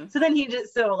then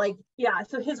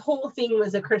so his whole thing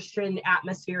was a Christian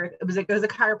atmosphere. It was a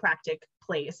chiropractic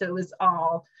place. So it was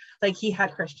all like he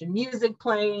had Christian music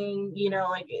playing, you know,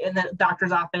 like in the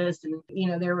doctor's office, and you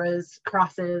know, there was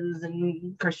crosses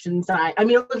and Christian sign. I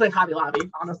mean, it looked like Hobby Lobby,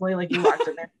 honestly, like you walked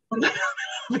in there.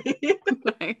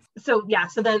 Nice. So yeah,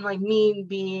 so then like me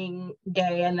being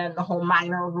gay, and then the whole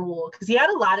minor rule, because he had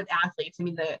a lot of athletes. I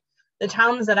mean, the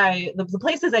towns that the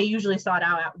places I usually sought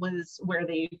out at was where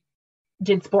they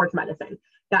did sports medicine.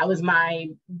 That was my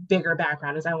bigger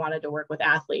background, is I wanted to work with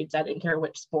athletes. I didn't care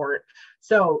which sport.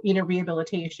 So, you know,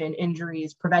 rehabilitation,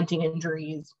 injuries, preventing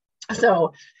injuries.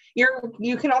 So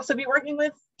you can also be working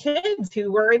with kids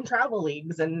who were in travel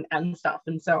leagues and stuff.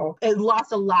 And so it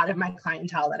lost a lot of my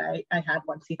clientele that I had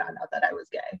once he found out that I was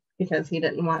gay, because he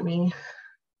didn't want me,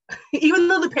 even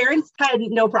though the parents had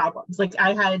no problems. Like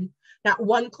I had not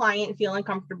one client feel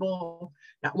uncomfortable,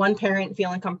 not one parent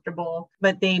feel uncomfortable,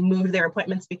 but they moved their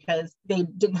appointments because they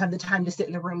didn't have the time to sit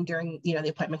in the room during, you know, the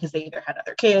appointment, because they either had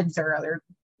other kids or other,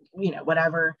 you know,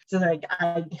 whatever. So like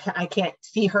I can't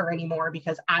see her anymore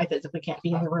because I physically can't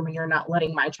be in the room, and you're not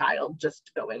letting my child just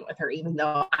go in with her, even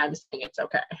though I'm saying it's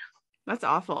okay. That's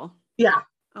awful. Yeah.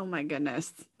 Oh my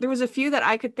goodness. There was a few that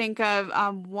I could think of.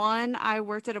 One, I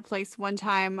worked at a place one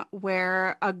time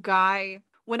where a guy,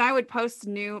 when I would post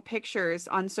new pictures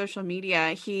on social media,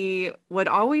 he would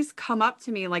always come up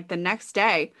to me like the next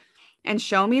day and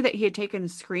show me that he had taken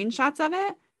screenshots of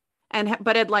it,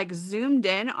 but had like zoomed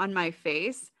in on my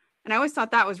face. And I always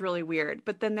thought that was really weird.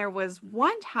 But then there was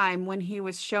one time when he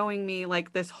was showing me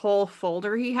like this whole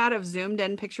folder he had of zoomed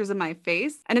in pictures of my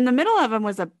face. And in the middle of them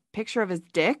was a picture of his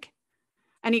dick.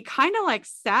 And he kind of like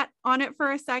sat on it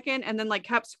for a second and then like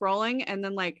kept scrolling and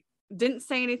then like didn't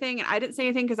say anything. And I didn't say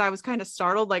anything because I was kind of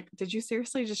startled. Like, did you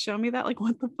seriously just show me that? Like,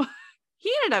 what the fuck?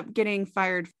 He ended up getting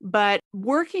fired. But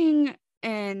working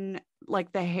in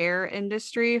like the hair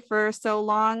industry for so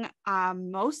long,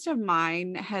 most of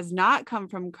mine has not come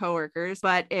from coworkers,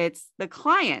 but it's the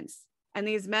clients. And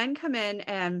these men come in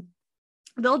and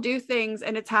they'll do things,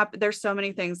 and there's so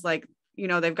many things, like, you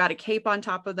know, they've got a cape on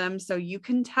top of them, so you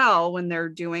can tell when they're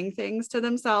doing things to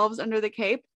themselves under the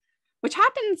cape, which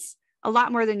happens a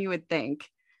lot more than you would think.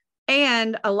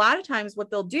 And a lot of times what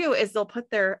they'll do is they'll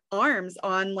put their arms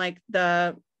on like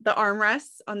the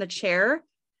armrests on the chair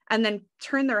and then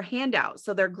turn their hand out.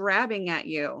 So they're grabbing at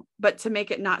you, but to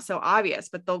make it not so obvious,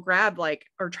 but they'll grab like,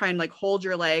 or try and like hold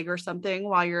your leg or something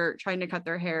while you're trying to cut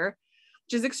their hair,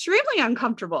 which is extremely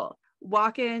uncomfortable.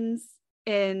 Walk-ins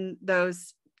in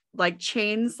those like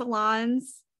chain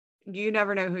salons, you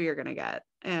never know who you're going to get.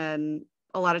 And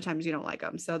a lot of times you don't like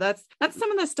them. So that's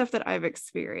some of the stuff that I've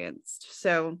experienced.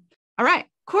 So, all right.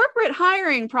 Corporate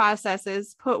hiring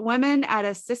processes put women at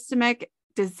a systemic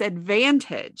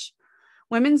disadvantage.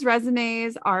 Women's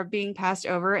resumes are being passed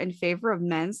over in favor of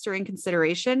men's during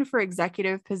consideration for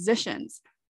executive positions.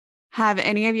 Have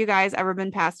any of you guys ever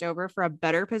been passed over for a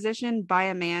better position by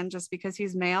a man just because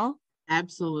he's male?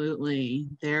 Absolutely.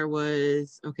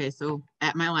 So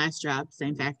at my last job,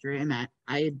 same factory I'm at,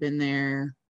 I had been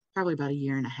there probably about a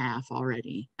year and a half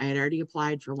already. I had already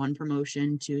applied for one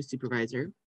promotion to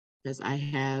supervisor because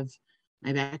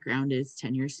my background is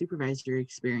 10 years supervisory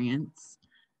experience,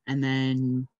 and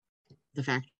then the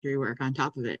factory work on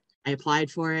top of it. I applied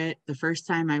for it. The first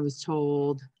time I was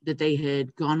told that they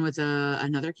had gone with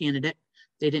another candidate.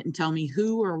 They didn't tell me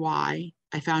who or why.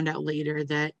 I found out later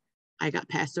that I got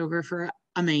passed over for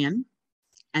a man,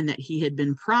 and that he had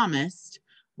been promised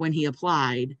when he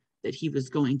applied that he was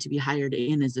going to be hired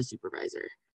in as a supervisor,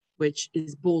 which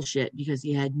is bullshit because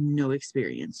he had no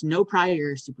experience, no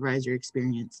prior supervisor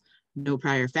experience, no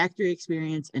prior factory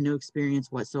experience, and no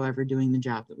experience whatsoever doing the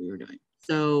job that we were doing.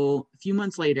 So a few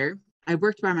months later, I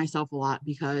worked by myself a lot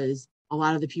because a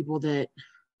lot of the people that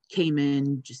came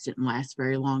in just didn't last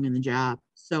very long in the job.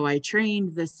 So I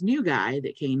trained this new guy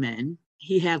that came in.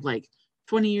 He had like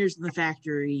 20 years in the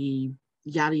factory,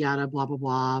 yada, yada, blah, blah,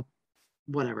 blah,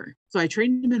 whatever. So I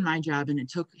trained him in my job, and it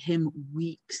took him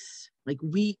weeks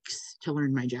to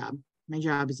learn my job. My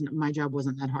job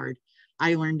wasn't that hard.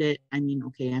 I learned it. I mean,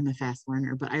 okay, I'm a fast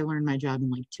learner, but I learned my job in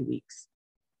like 2 weeks.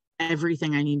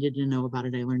 Everything I needed to know about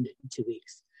it, I learned it in 2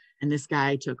 weeks. And this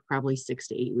guy took probably 6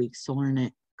 to 8 weeks to learn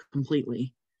it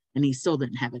completely, and he still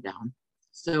didn't have it down.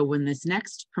 So when this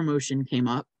next promotion came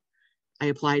up, I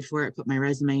applied for it, put my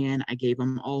resume in. I gave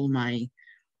them all my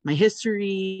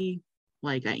history.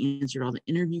 Like, I answered all the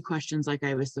interview questions like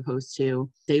I was supposed to.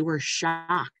 They were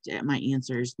shocked at my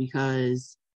answers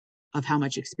because of how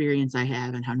much experience I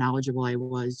have and how knowledgeable I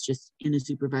was just in a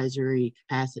supervisory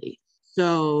capacity.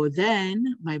 So then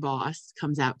my boss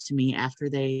comes out to me after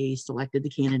they selected the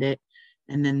candidate,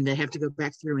 and then they have to go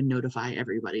back through and notify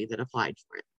everybody that applied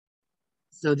for it.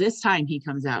 So this time he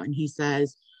comes out and he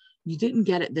says, you didn't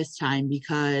get it this time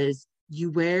because you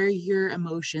wear your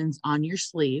emotions on your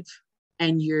sleeve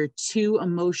and you're too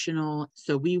emotional.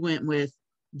 So we went with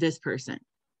this person.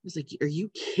 I was like, are you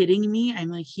kidding me? I'm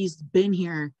like, he's been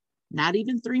here not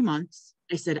even 3 months.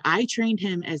 I said, I trained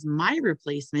him as my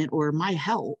replacement or my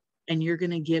help, and you're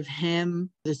going to give him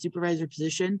the supervisor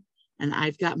position. And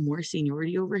I've got more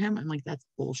seniority over him. I'm like, that's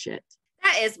bullshit.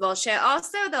 That is bullshit.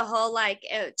 Also, the whole like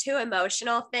too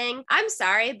emotional thing. I'm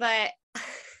sorry, but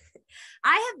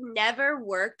I have never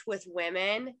worked with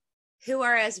women who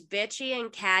are as bitchy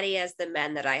and catty as the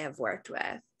men that I have worked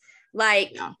with.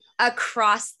 Like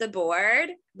across the board,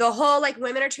 the whole like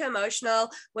women are too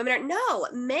emotional. No,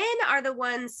 men are the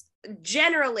ones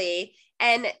generally,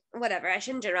 and whatever, I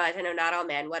shouldn't generalize. I know not all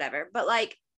men, whatever, but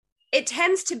like it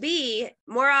tends to be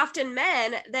more often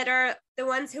men that are the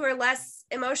ones who are less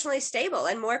emotionally stable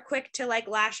and more quick to like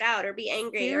lash out or be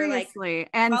angry. Seriously. Or like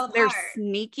and they're apart.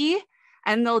 sneaky,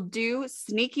 and they'll do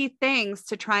sneaky things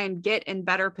to try and get in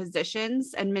better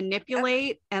positions and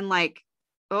manipulate. And like,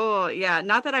 oh yeah,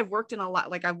 not that I've worked in a lot,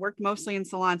 like I've worked mostly in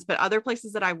salons, but other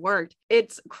places that I've worked,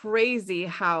 it's crazy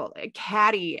how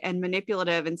catty and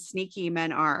manipulative and sneaky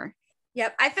men are.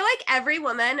 Yep. I feel like every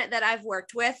woman that I've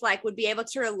worked with, like, would be able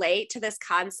to relate to this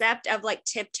concept of like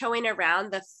tiptoeing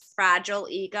around the fragile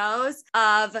egos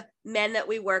of men that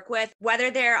we work with, whether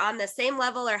they're on the same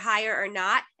level or higher or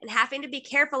not, and having to be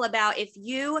careful about if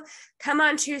you come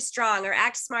on too strong or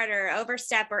act smarter or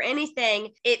overstep or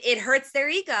anything, it hurts their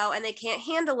ego and they can't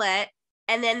handle it.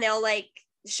 And then they'll like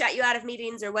shut you out of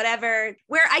meetings or whatever,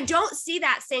 where I don't see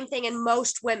that same thing in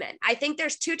most women. I think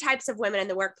there's two types of women in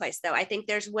the workplace, though. I think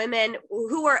there's women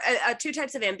who are two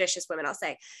types of ambitious women, I'll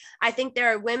say. I think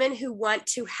there are women who want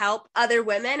to help other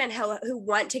women and who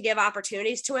want to give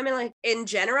opportunities to women like in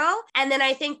general. And then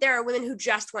I think there are women who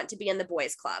just want to be in the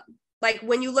boys club. Like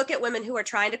when you look at women who are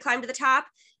trying to climb to the top,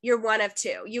 you're one of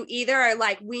two. You either are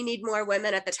like, we need more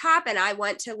women at the top and I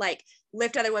want to like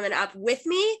lift other women up with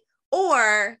me,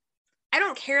 or I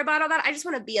don't care about all that. I just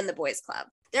want to be in the boys club.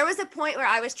 There was a point where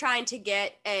I was trying to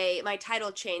get my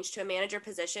title changed to a manager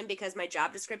position because my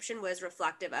job description was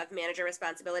reflective of manager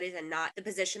responsibilities and not the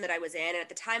position that I was in. And at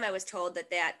the time I was told that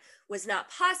that was not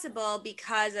possible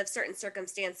because of certain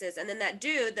circumstances. And then that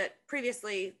dude, that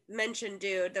previously mentioned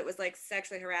dude that was like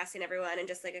sexually harassing everyone and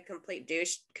just like a complete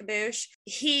douche caboose,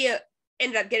 he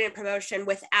ended up getting a promotion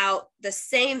without the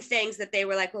same things that they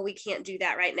were like, well, we can't do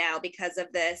that right now because of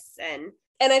this.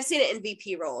 And I've seen it in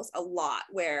VP roles a lot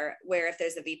where if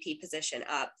there's a VP position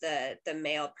up, the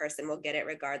male person will get it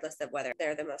regardless of whether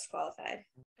they're the most qualified.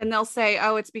 And they'll say,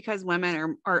 oh, it's because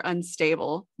women are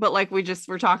unstable. But like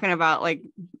we're talking about, like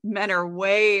men are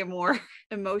way more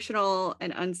emotional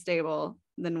and unstable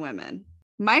than women.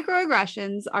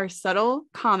 Microaggressions are subtle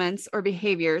comments or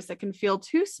behaviors that can feel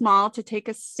too small to take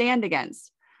a stand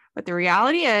against. But the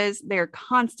reality is they're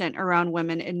constant around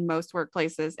women in most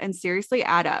workplaces and seriously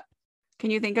add up. Can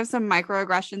you think of some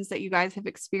microaggressions that you guys have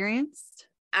experienced?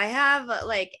 I have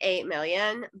like 8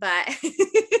 million, but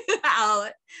I'll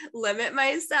limit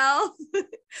myself.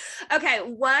 Okay,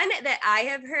 one that I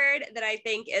have heard that I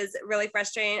think is really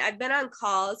frustrating. I've been on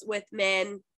calls with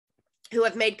men who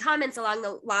have made comments along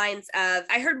the lines of,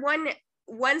 I heard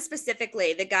one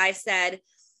specifically, the guy said,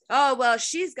 oh, well,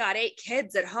 she's got 8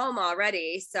 kids at home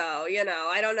already. So,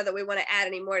 I don't know that we want to add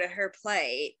any more to her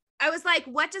plate. I was like,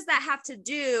 what does that have to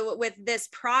do with this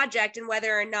project and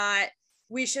whether or not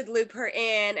we should loop her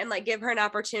in and like give her an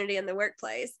opportunity in the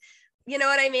workplace? You know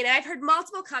what I mean? And I've heard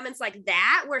multiple comments like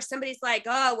that where somebody's like,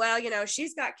 oh, well,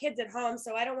 she's got kids at home,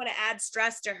 so I don't want to add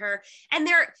stress to her. And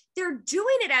they're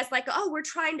doing it as like, oh, we're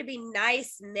trying to be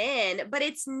nice men, but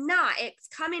it's not. It's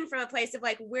coming from a place of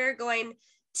like, we're going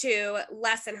to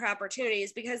lessen her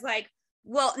opportunities because like,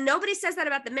 well, nobody says that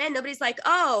about the men. Nobody's like,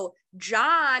 oh,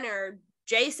 John or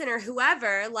Jason or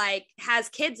whoever like has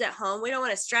kids at home, we don't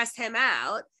want to stress him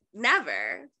out.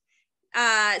 Never.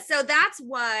 So that's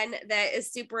one that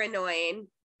is super annoying,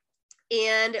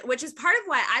 and which is part of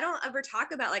why I don't ever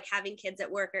talk about like having kids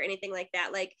at work or anything like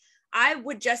that. Like I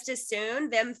would just as soon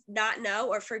them not know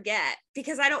or forget,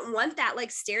 because I don't want that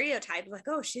like stereotype of like,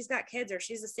 oh, she's got kids or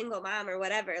she's a single mom or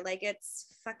whatever. Like it's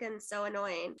fucking so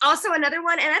annoying. Also another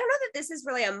one, and I don't know that this is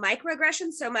really a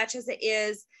microaggression so much as it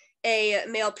is a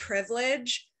male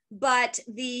privilege, but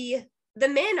the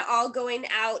men all going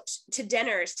out to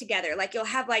dinners together. Like you'll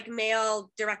have like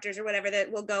male directors or whatever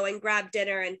that will go and grab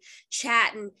dinner and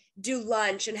chat and do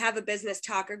lunch and have a business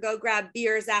talk or go grab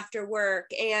beers after work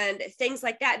and things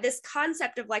like that. This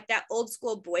concept of like that old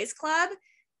school boys club,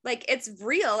 like it's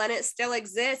real and it still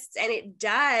exists, and it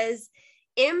does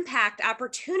impact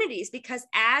opportunities because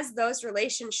as those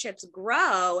relationships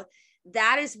grow,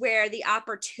 that is where the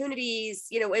opportunities,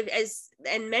 you know,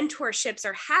 and mentorships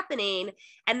are happening.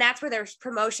 And that's where their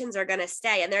promotions are going to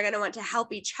stay, and they're going to want to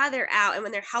help each other out. And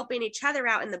when they're helping each other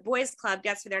out in the boys club,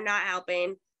 guess who they're not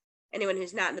helping? Anyone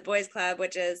who's not in the boys club,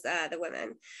 which is the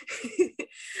women.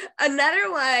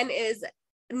 Another one is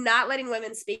not letting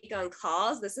women speak on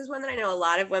calls. This is one that I know a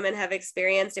lot of women have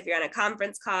experienced. If you're on a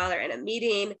conference call or in a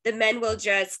meeting, the men will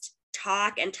just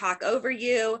talk over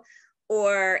you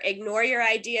or ignore your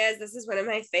ideas. This is one of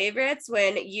my favorites,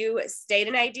 when you state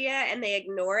an idea and they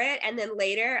ignore it, and then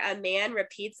later a man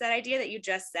repeats that idea that you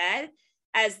just said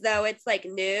as though it's like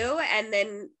new and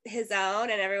then his own,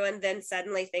 and everyone then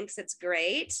suddenly thinks it's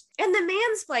great. And the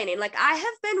mansplaining, like I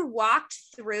have been walked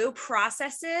through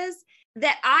processes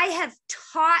that I have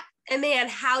taught a man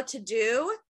how to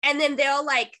do, and then they'll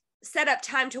like set up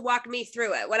time to walk me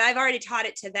through it when I've already taught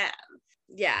it to them.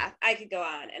 Yeah, I could go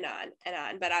on and on and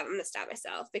on, but I'm going to stop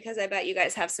myself because I bet you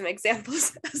guys have some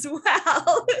examples as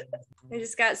well. I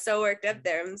just got so worked up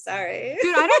there. I'm sorry.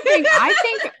 Dude, I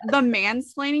think the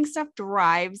mansplaining stuff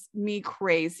drives me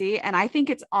crazy. And I think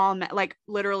it's all men, like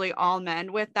literally all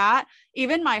men with that.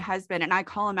 Even my husband, and I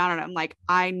call him out on it. I'm like,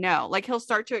 I know. Like he'll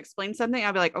start to explain something.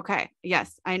 I'll be like, okay,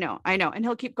 yes, I know. And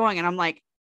he'll keep going. And I'm like,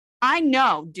 I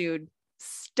know, dude,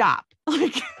 stop.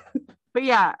 Like, but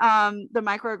yeah, the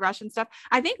microaggression stuff.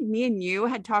 I think me and you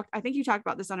had talked, I think you talked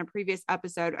about this on a previous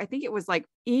episode. I think it was like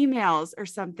emails or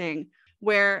something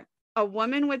where a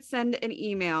woman would send an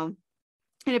email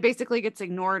and it basically gets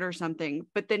ignored or something.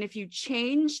 But then if you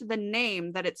change the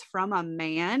name that it's from a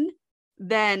man,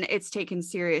 then it's taken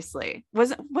seriously.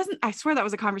 Wasn't I swear that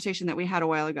was a conversation that we had a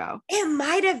while ago. It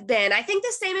might have been. I think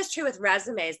the same is true with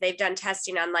resumes. They've done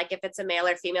testing on like if it's a male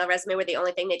or female resume where the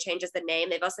only thing they change is the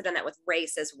name. They've also done that with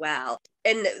race as well.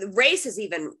 And race is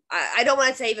even, I don't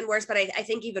want to say even worse, but I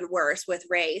think even worse with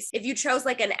race. If you chose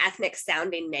like an ethnic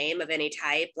sounding name of any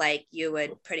type, like you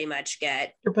would pretty much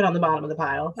get, You're put on the bottom of the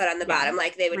pile. Put on the bottom.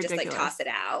 Like they would Ridiculous. just like toss it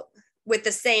out. With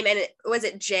the same, and was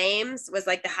it James was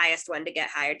like the highest one to get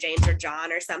hired, James or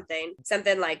John or something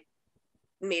like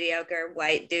mediocre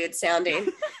white dude sounding.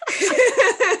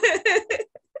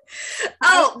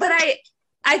 Oh, but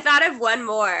I thought of one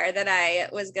more that I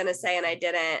was gonna say and I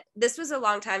didn't. This was a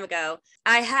long time ago.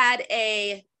 I had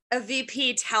a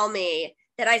VP tell me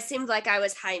that I seemed like I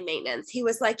was high maintenance. He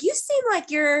was like, "You seem like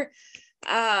you're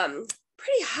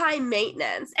pretty high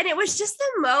maintenance," and it was just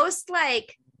the most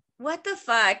like, what the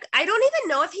fuck? I don't even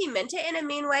know if he meant it in a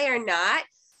mean way or not,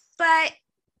 but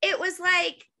it was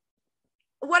like,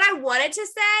 what I wanted to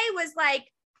say was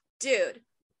like, dude,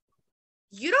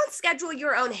 you don't schedule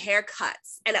your own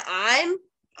haircuts and I'm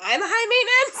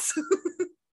high maintenance.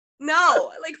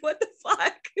 No, like what the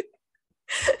fuck?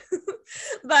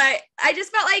 But I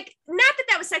just felt like, not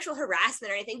that was sexual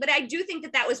harassment or anything, but I do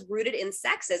think that was rooted in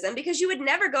sexism, because you would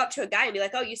never go up to a guy and be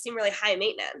like, "Oh, you seem really high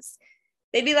maintenance."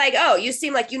 They'd be like, "Oh, you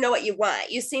seem like you know what you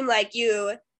want. You seem like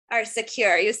you are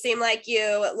secure. You seem like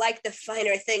you like the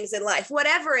finer things in life."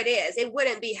 Whatever it is, it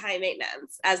wouldn't be high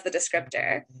maintenance as the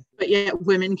descriptor. But yeah,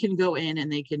 women can go in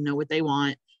and they can know what they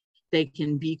want. They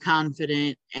can be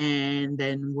confident, and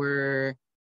then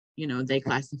they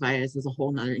classify us as a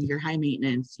whole nother, you're high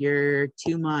maintenance, you're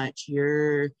too much,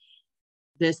 you're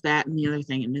this, that, and the other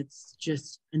thing. And it's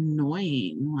just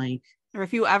annoying. Like, or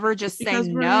if you ever just say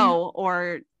no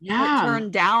or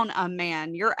turn down a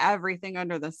man, you're everything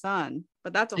under the sun.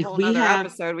 But that's a whole nother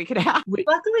episode we could have.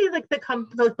 Luckily, like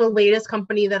the latest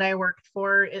company that I worked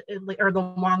for, or the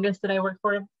longest that I worked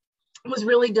for, was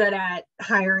really good at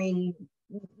hiring,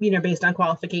 based on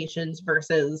qualifications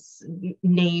versus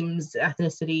names,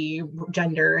 ethnicity,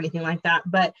 gender, anything like that.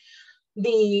 But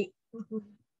the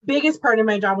biggest part of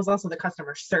my job was also the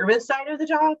customer service side of the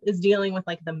job, is dealing with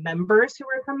like the members who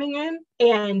were coming in,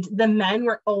 and the men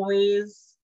were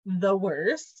always the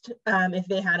worst if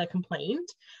they had a complaint.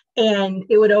 And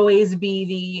it would always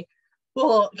be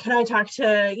well, can I talk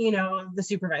to, the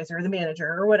supervisor or the manager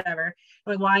or whatever?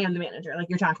 I'm like, well, I am the manager. Like,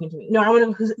 you're talking to me. No, I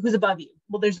want to know who's above you.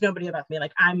 Well, there's nobody above me.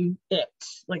 Like, I'm it.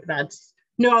 Like, that's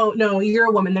no, you're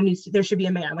a woman. There should be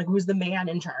a man. Like, who's the man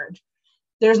in charge?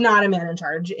 There's not a man in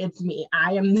charge. It's me.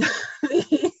 I am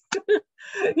the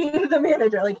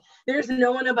manager. Like, there's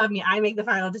no one above me. I make the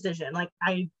final decision. Like,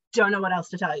 I don't know what else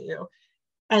to tell you.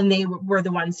 And they were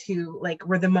the ones who like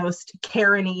were the most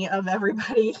Karen-y of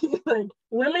everybody. Like,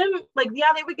 women, like,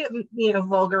 yeah, they would get,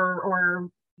 vulgar or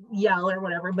yell or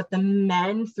whatever, but the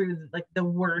men threw like the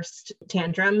worst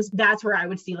tantrums. That's where I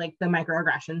would see like the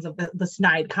microaggressions of the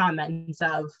snide comments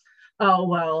of, oh,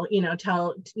 well,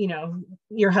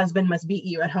 your husband must beat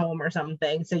you at home or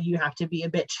something, so you have to be a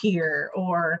bitch here,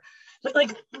 or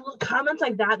like comments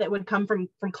like that would come from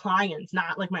clients,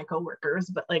 not like my coworkers,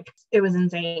 but like it was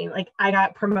insane. Like I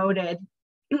got promoted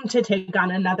to take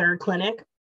on another clinic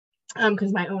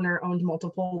because my owner owned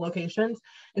multiple locations,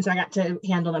 and so I got to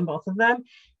handle them, both of them.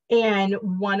 And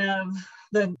one of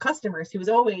the customers, who was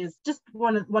always just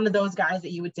one of those guys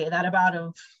that you would say that about,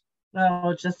 of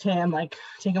oh, it's just him, like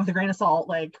take him with a grain of salt,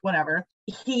 like whatever.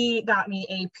 He got me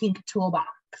a pink toolbox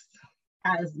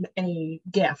as a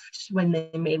gift when they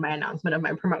made my announcement of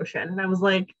my promotion. And I was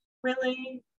like,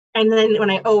 really? And then when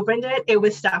I opened it, it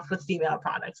was stuffed with female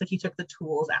products. Like he took the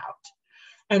tools out,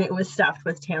 and it was stuffed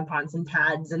with tampons and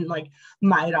pads and like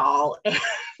Midol.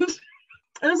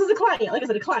 And this was a client, like I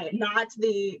said, a client, not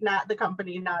the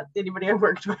company, not anybody I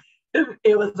worked with.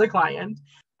 It was a client.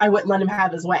 I wouldn't let him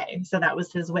have his way. So that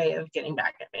was his way of getting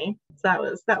back at me.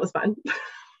 So that was fun.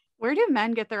 Where do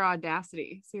men get their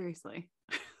audacity? Seriously.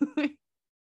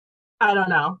 I don't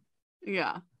know.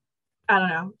 Yeah. I don't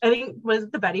know. I think was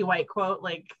the Betty White quote,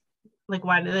 like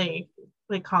why do they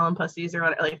like call them pussies or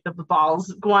whatever, like the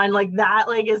balls one, like that,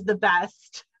 like is the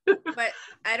best. But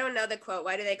I don't know the quote.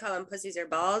 Why do they call them pussies or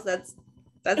balls? That's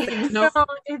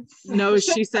no,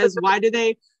 she says, why do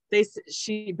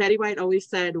Betty White always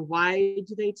said, why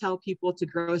do they tell people to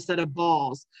grow a set of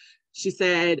balls? She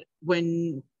said,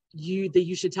 when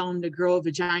you should tell them to grow a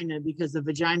vagina, because a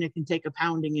vagina can take a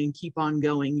pounding and keep on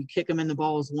going. You kick them in the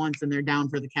balls once and they're down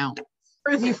for the count.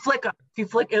 Or if you flick them,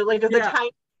 like with a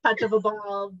tiny touch of a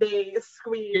ball, they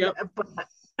squeeze. Yep.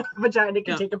 A vagina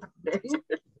can take a pounding.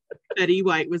 Betty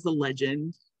White was a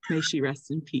legend. May she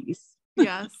rest in peace.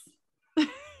 Yes.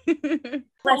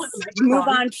 Let's move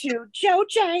on to Joe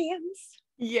James.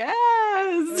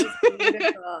 Yes.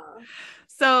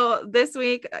 So this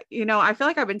week, I feel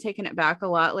like I've been taking it back a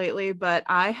lot lately, but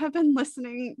I have been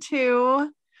listening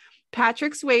to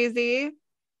Patrick Swayze.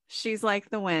 She's Like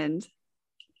the Wind.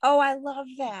 Oh, I love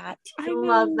that. I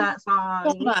love that song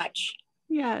so much.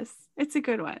 Yes, it's a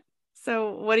good one.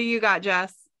 So what do you got,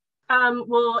 Jess?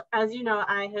 Well, as you know,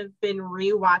 I have been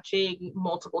rewatching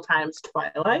multiple times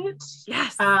Twilight.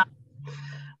 Yes.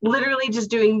 Literally just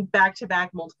doing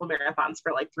back-to-back multiple marathons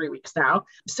for like 3 weeks now.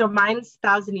 So mine's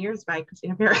 1,000 Years by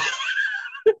Christina Perri.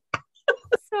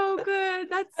 So good.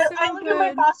 That's so I look at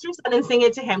my foster son and sing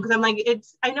it to him because I'm like,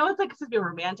 I know it's like supposed to be a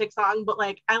romantic song, but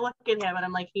like I look at him and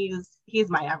I'm like, he's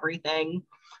my everything.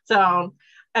 So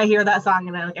I hear that song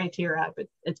and I tear up.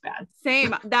 It's bad.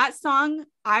 Same. That song,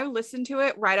 I listened to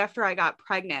it right after I got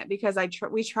pregnant because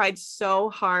we tried so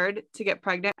hard to get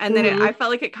pregnant, and then I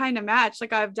felt like it kind of matched.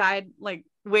 Like I've died like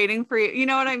waiting for you. You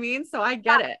know what I mean? So I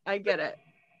get it.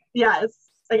 Yes.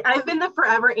 Like I've been the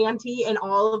forever auntie in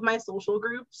all of my social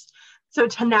groups. So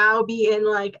to now be in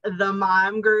like the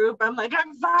mom group, I'm like,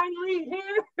 I'm finally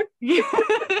here.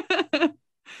 Yeah.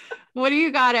 What do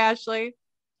you got, Ashley?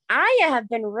 I have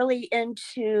been really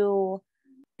into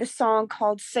the song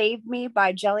called Save Me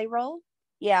by Jelly Roll.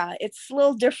 Yeah, it's a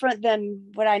little different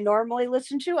than what I normally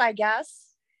listen to, I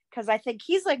guess, because I think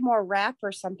he's like more rap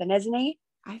or something, isn't he?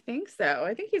 I think so.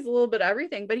 I think he's a little bit of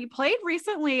everything, but he played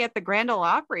recently at the Grand Ole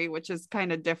Opry, which is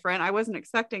kind of different. I wasn't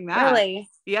expecting that. Really?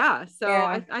 Yeah. So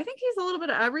yeah. I think he's a little bit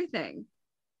of everything.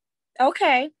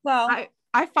 Okay. Well,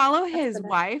 I follow his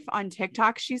wife on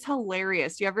TikTok. She's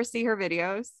hilarious. Do you ever see her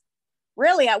videos?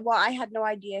 Really? I had no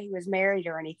idea he was married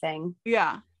or anything.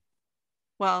 Yeah.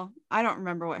 Well, I don't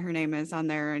remember what her name is on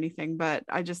there or anything, but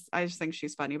I just think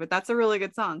she's funny, but that's a really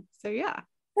good song. So yeah.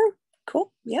 Oh,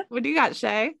 cool. Yeah. What do you got,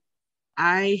 Shay?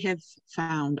 I have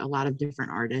found a lot of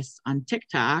different artists on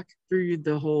TikTok through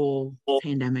the whole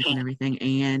pandemic and everything.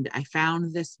 And I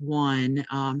found this one,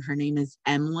 her name is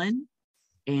Emlyn,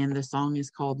 and the song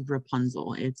is called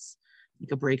Rapunzel. It's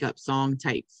like a breakup song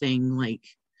type thing, like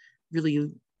really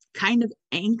kind of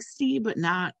angsty, but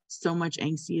not so much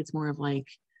angsty. It's more of like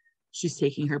she's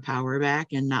taking her power back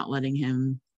and not letting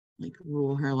him like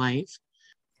rule her life.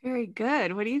 Very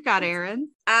good. What do you got, Erin?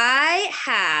 I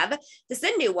have, this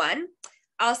is a new one,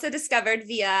 also discovered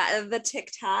via the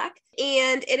TikTok,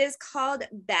 and it is called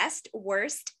Best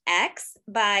Worst Ex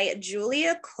by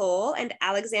Julia Cole and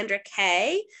Alexandra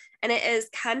Kay. And it is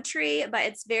country, but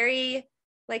it's very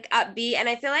like upbeat. And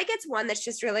I feel like it's one that's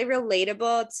just really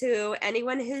relatable to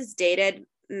anyone who's dated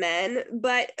men,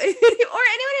 but, or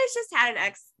anyone who's just had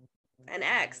an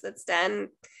ex that's done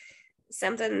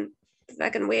something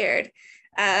fucking weird.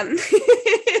 Oh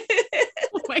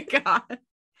my God.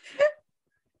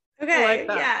 Okay.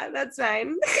 Yeah, that's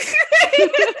fine.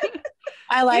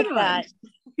 I like that.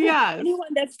 Yeah.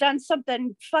 Anyone that's done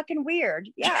something fucking weird.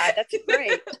 Yeah, that's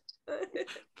great.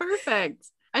 Perfect.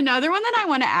 Another one that I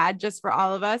want to add just for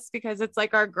all of us, because it's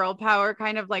like our girl power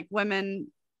kind of like women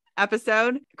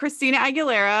episode. Christina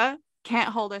Aguilera, Can't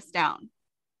Hold Us Down.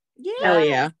 Yeah. Hell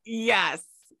yeah. Yes.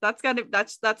 That's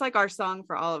like our song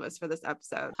for all of us for this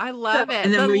episode. I love it.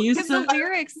 And then we used the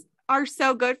lyrics are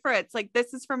so good for it. It's like,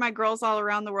 this is for my girls all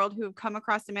around the world who have come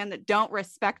across a man that don't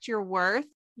respect your worth.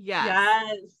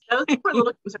 Yes. Those poor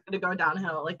little kids are going to go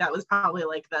downhill. Like that was probably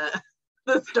like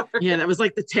the start. Yeah, that was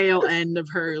like the tail end of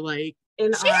her like.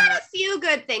 She had a few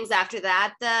good things after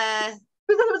that. It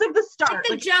was like the start. Like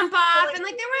the jump off, and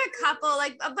like there were a couple,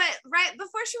 like, but right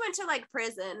before she went to like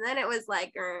prison, then it was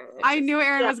like. I knew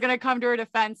Erin was gonna come to her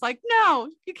defense. Like, no,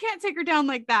 you can't take her down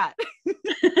like that.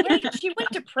 Wait, she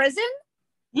went to prison?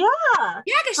 Yeah.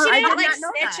 Yeah, because she didn't like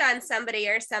snitch that. on somebody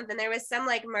or something. There was some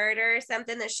like murder or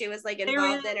something that she was like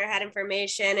involved in or had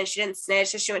information, and she didn't snitch,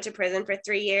 so she went to prison for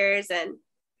 3 years, and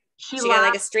she got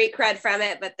like a street cred from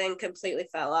it, but then completely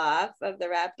fell off of the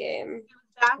rap game.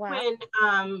 Back when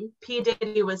P.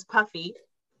 Diddy was Puffy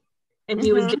and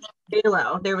he was dating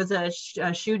J-Lo, there was a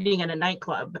shooting in a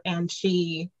nightclub, and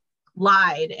she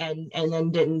lied and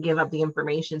then didn't give up the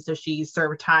information, so she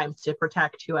served time to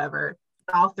protect whoever.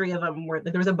 All three of them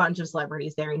there was a bunch of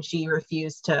celebrities there, and she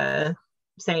refused to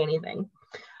say anything.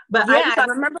 But yeah, I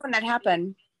remember when that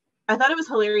happened. I thought it was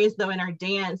hilarious though, in our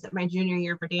dance at my junior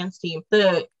year for dance team,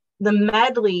 the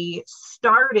medley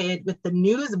started with the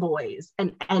Newsboys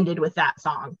and ended with that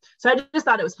song. So I just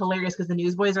thought it was hilarious because the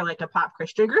Newsboys are like a pop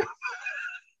Christian group.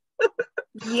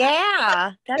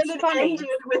 Yeah, that's funny.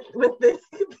 With this,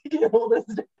 hold us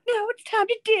down. Now it's time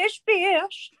to dish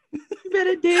fish. You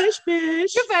better dish,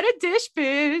 bitch. You better dish,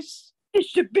 bitch.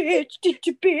 Dish a bitch, dish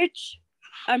a bitch.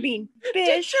 I mean, bitch.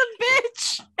 Dish a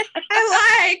bitch.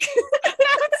 I like.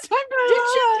 Now it's time to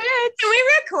dish a bitch. Can we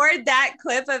record that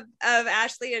clip of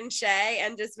Ashley and Shay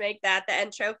and just make that the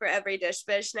intro for every dish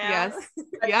fish now? Yes.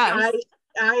 Yes.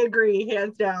 I agree,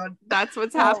 hands down. That's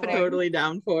what's happening. Totally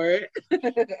down for it. Oh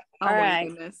All my right.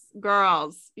 goodness.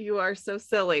 Girls, you are so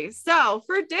silly. So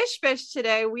for Dish Fish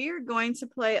today, we are going to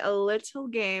play a little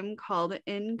game called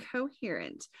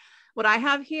Incoherent. What I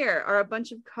have here are a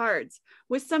bunch of cards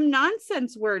with some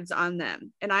nonsense words on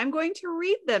them, and I'm going to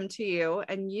read them to you,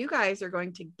 and you guys are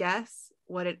going to guess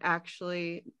what it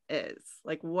actually is,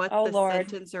 like what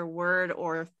sentence or word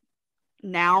or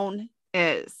noun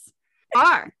is.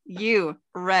 Are you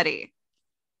ready?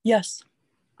 Yes.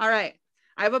 All right.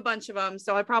 I have a bunch of them,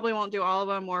 so I probably won't do all of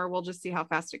them, or we'll just see how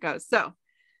fast it goes. So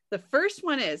the first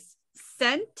one is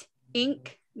sent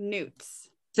ink newts.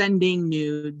 Sending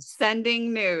nudes.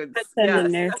 Sending nudes.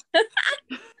 Sending Yes.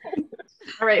 nudes.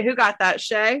 All right. Who got that?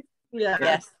 Shay? Yeah.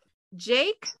 Yes.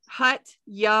 Jake, hut,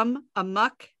 yum,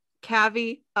 amuck,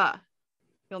 cavi,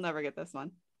 You'll never get this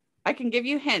one. I can give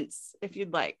you hints if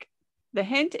you'd like. The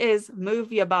hint is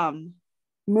move ya bum.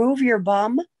 Move your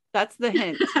bum. That's the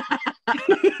hint.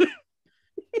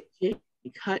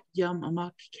 Cut yum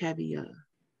amok caviar.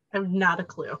 I have not a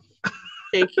clue.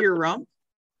 Shake your rump.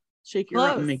 Shake your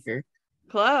rump Close. maker.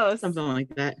 Close. Something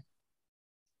like that.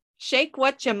 Shake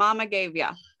what your mama gave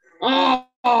ya. Oh.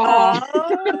 Oh.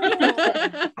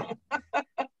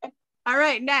 All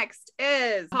right. Next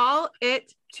is call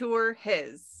it tour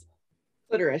his.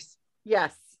 Clitoris.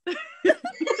 Yes.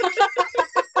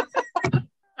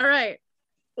 All right.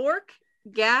 Orc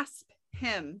gasp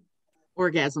him.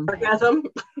 Orgasm. Orgasm.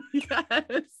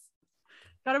 Yes.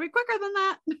 Gotta be quicker than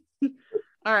that.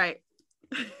 All right.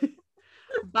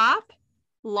 Bop,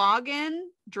 login,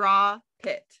 draw,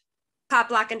 pit. Pop,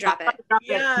 lock, and drop it.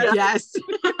 Yes. Yes.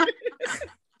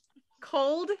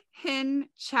 Cold hin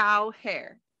chow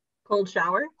hair. Cold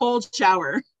shower. Cold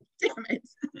shower. Damn it.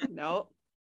 No.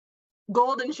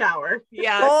 Golden shower.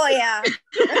 Yes. Oh yeah.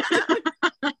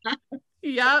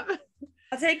 Yep.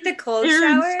 I'll take the cold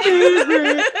Aaron's shower.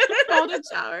 favorite. Golden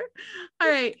shower. All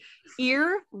right.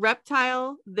 Ear,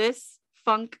 reptile, this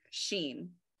funk sheen.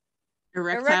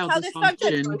 Erectile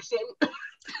dysfunction.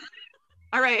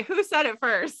 All right. Who said it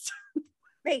first?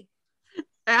 Me.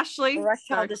 Ashley.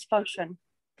 Erectile Sorry. dysfunction.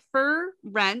 Fur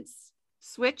rents,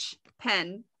 switch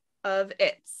pen of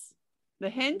its. The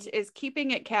hint is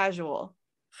keeping it casual.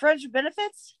 Fringe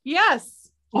benefits. Yes.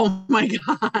 Oh my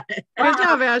God. Good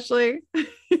job, Ashley.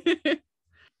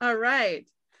 All right.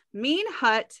 Mean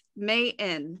hut, may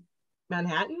in.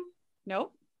 Manhattan.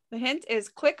 Nope. The hint is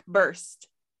quick burst.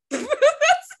 That's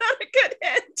not a good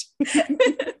hint.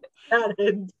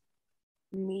 Manhattan.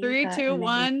 3, 2,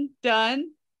 1,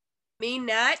 done. Me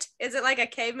nut? Is it like a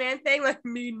caveman thing? Like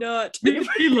me nut.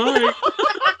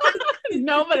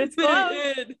 No, but it's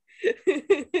close.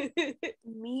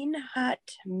 Mean hut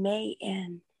may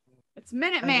in. It's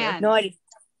Minuteman. No idea.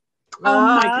 Oh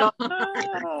my God.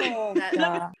 Oh,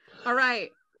 God. All right.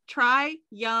 Try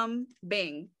yum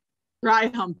bing.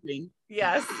 Try humping.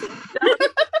 Yes.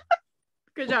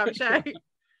 Good job, Shay.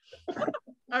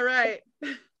 All right.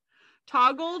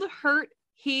 Toggled, hurt,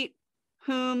 heat,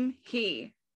 whom,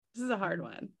 he. This is a hard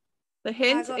one. The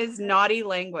hint Toggled, is hurt. naughty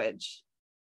language.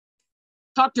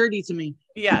 Talk dirty to me.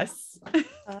 Yes.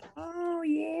 Oh,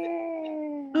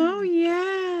 yeah. Oh,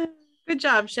 yeah. Good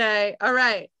job, Shay. All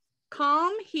right.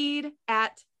 Calm, heed,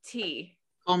 at tea.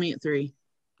 Call me at 3.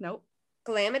 Nope.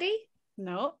 Calamity?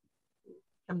 Nope.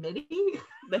 Committee?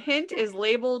 The hint is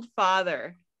labeled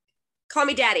father. Call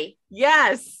me daddy.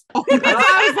 Yes. Oh, Because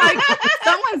I was like,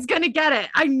 someone's going to get it.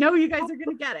 I know you guys are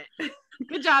going to get it.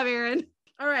 Good job, Erin.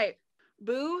 All right.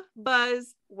 Boo,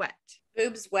 buzz, wet.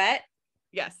 Boobs wet.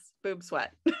 Yes. Boob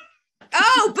sweat.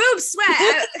 Oh, boob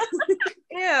sweat.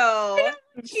 Ew.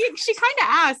 She kind of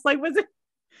asked, like, was it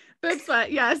boob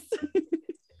sweat? Yes.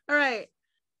 All right.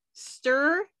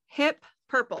 Stir, hip,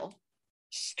 purple.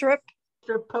 Strip.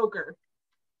 Strip poker.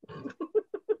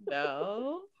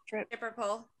 No. Stripper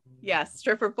pole. Yes.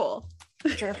 Stripper pole.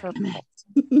 Stripper.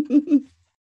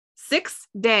 6,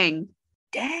 dang.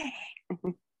 Dang.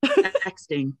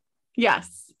 texting.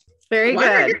 Yes. Very Why do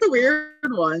I good. get the weird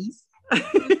ones?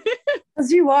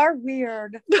 Because you are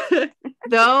weird.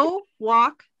 Though,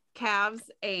 walk, calves,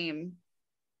 aim.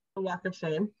 A walk of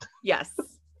shame. Yes.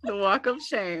 The walk of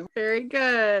shame. Very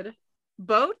good.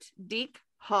 Boat, deek,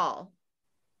 haul.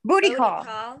 Booty Booty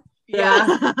call.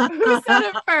 Yes. Yeah. Who said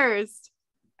it first?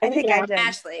 I think I did.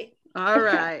 Ashley. All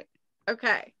right.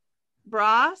 Okay.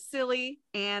 Bra, silly,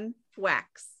 and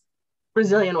wax.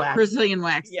 Brazilian wax. Brazilian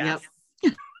wax. Yes.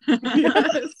 Yep.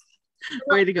 Yes.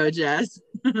 Way to go, Jess.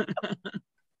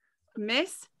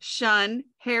 Miss, shun,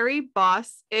 Harry,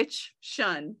 boss, itch,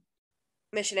 shun.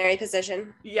 Missionary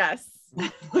position. Yes.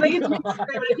 Like it's me, but I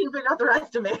can't figure out the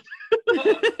rest of it.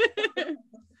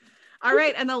 All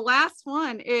right. And the last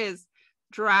one is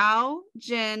drow,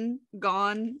 gin,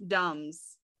 gone,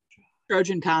 dums.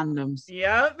 Trojan condoms.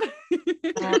 Yep.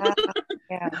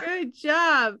 Yeah. Good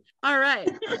job. All right.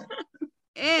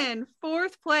 In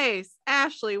 4th place,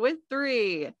 Ashley with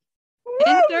 3.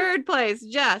 In 3rd place,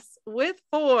 Jess with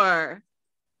 4.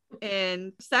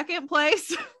 In 2nd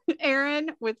place,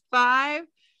 Erin with 5.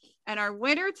 And our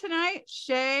winner tonight,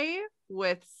 Shay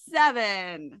with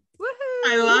 7. Woohoo!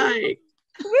 I like.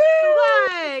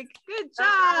 Like. Good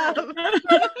job.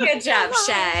 Good job,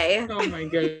 Shay. Oh my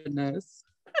goodness.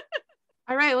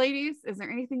 All right, ladies, is there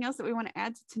anything else that we want to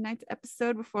add to tonight's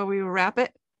episode before we wrap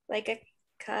it? Like a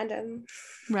condom.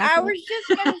 Wrap I it up. was just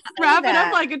gonna say Wrap it that.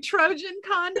 up like a Trojan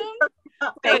condom?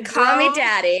 And call me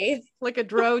daddy. Like a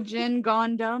Trojan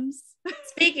gondums?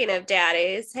 Speaking of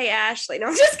daddies, hey Ashley. No,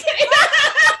 I'm just kidding.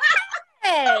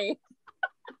 Hey,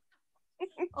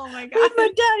 Oh my leave god. my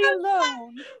daddy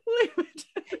alone.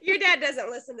 Your dad doesn't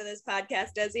listen to this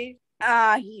podcast, does he?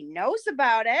 He knows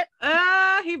about it.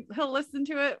 He'll listen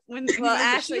to it when Well, she's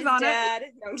Ashley's on dad.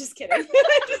 No, I'm just kidding.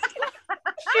 it.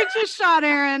 Shoot your shot,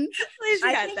 Aaron. Please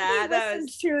I cut think that. he That listens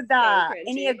was to so the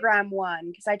cringy. Enneagram one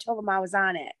because I told him I was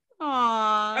on it.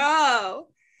 Aww. Oh.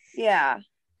 Yeah.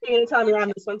 You're gonna tell me you're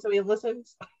on this one so he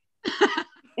listens.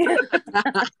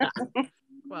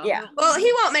 Well, Yeah. Well,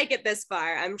 he won't make it this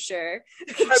far, I'm sure.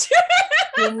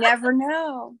 You never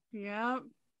know. Yep.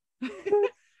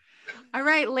 All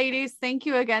right, ladies, thank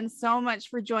you again so much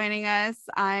for joining us.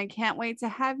 I can't wait to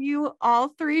have you all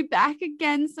 3 back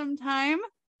again sometime.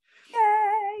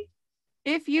 Yay.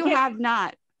 If you have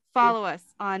not, follow us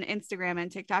on Instagram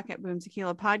and TikTok at Boom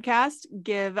Tequila Podcast.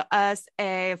 Give us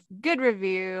a good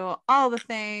review, all the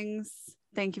things.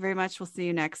 Thank you very much. We'll see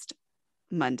you next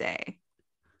Monday.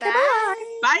 Bye.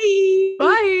 Bye.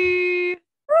 Bye.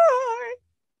 Bye.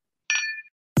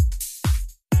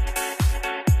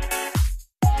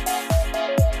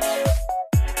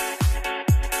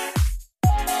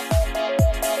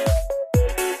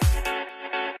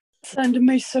 Send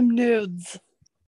me some nudes.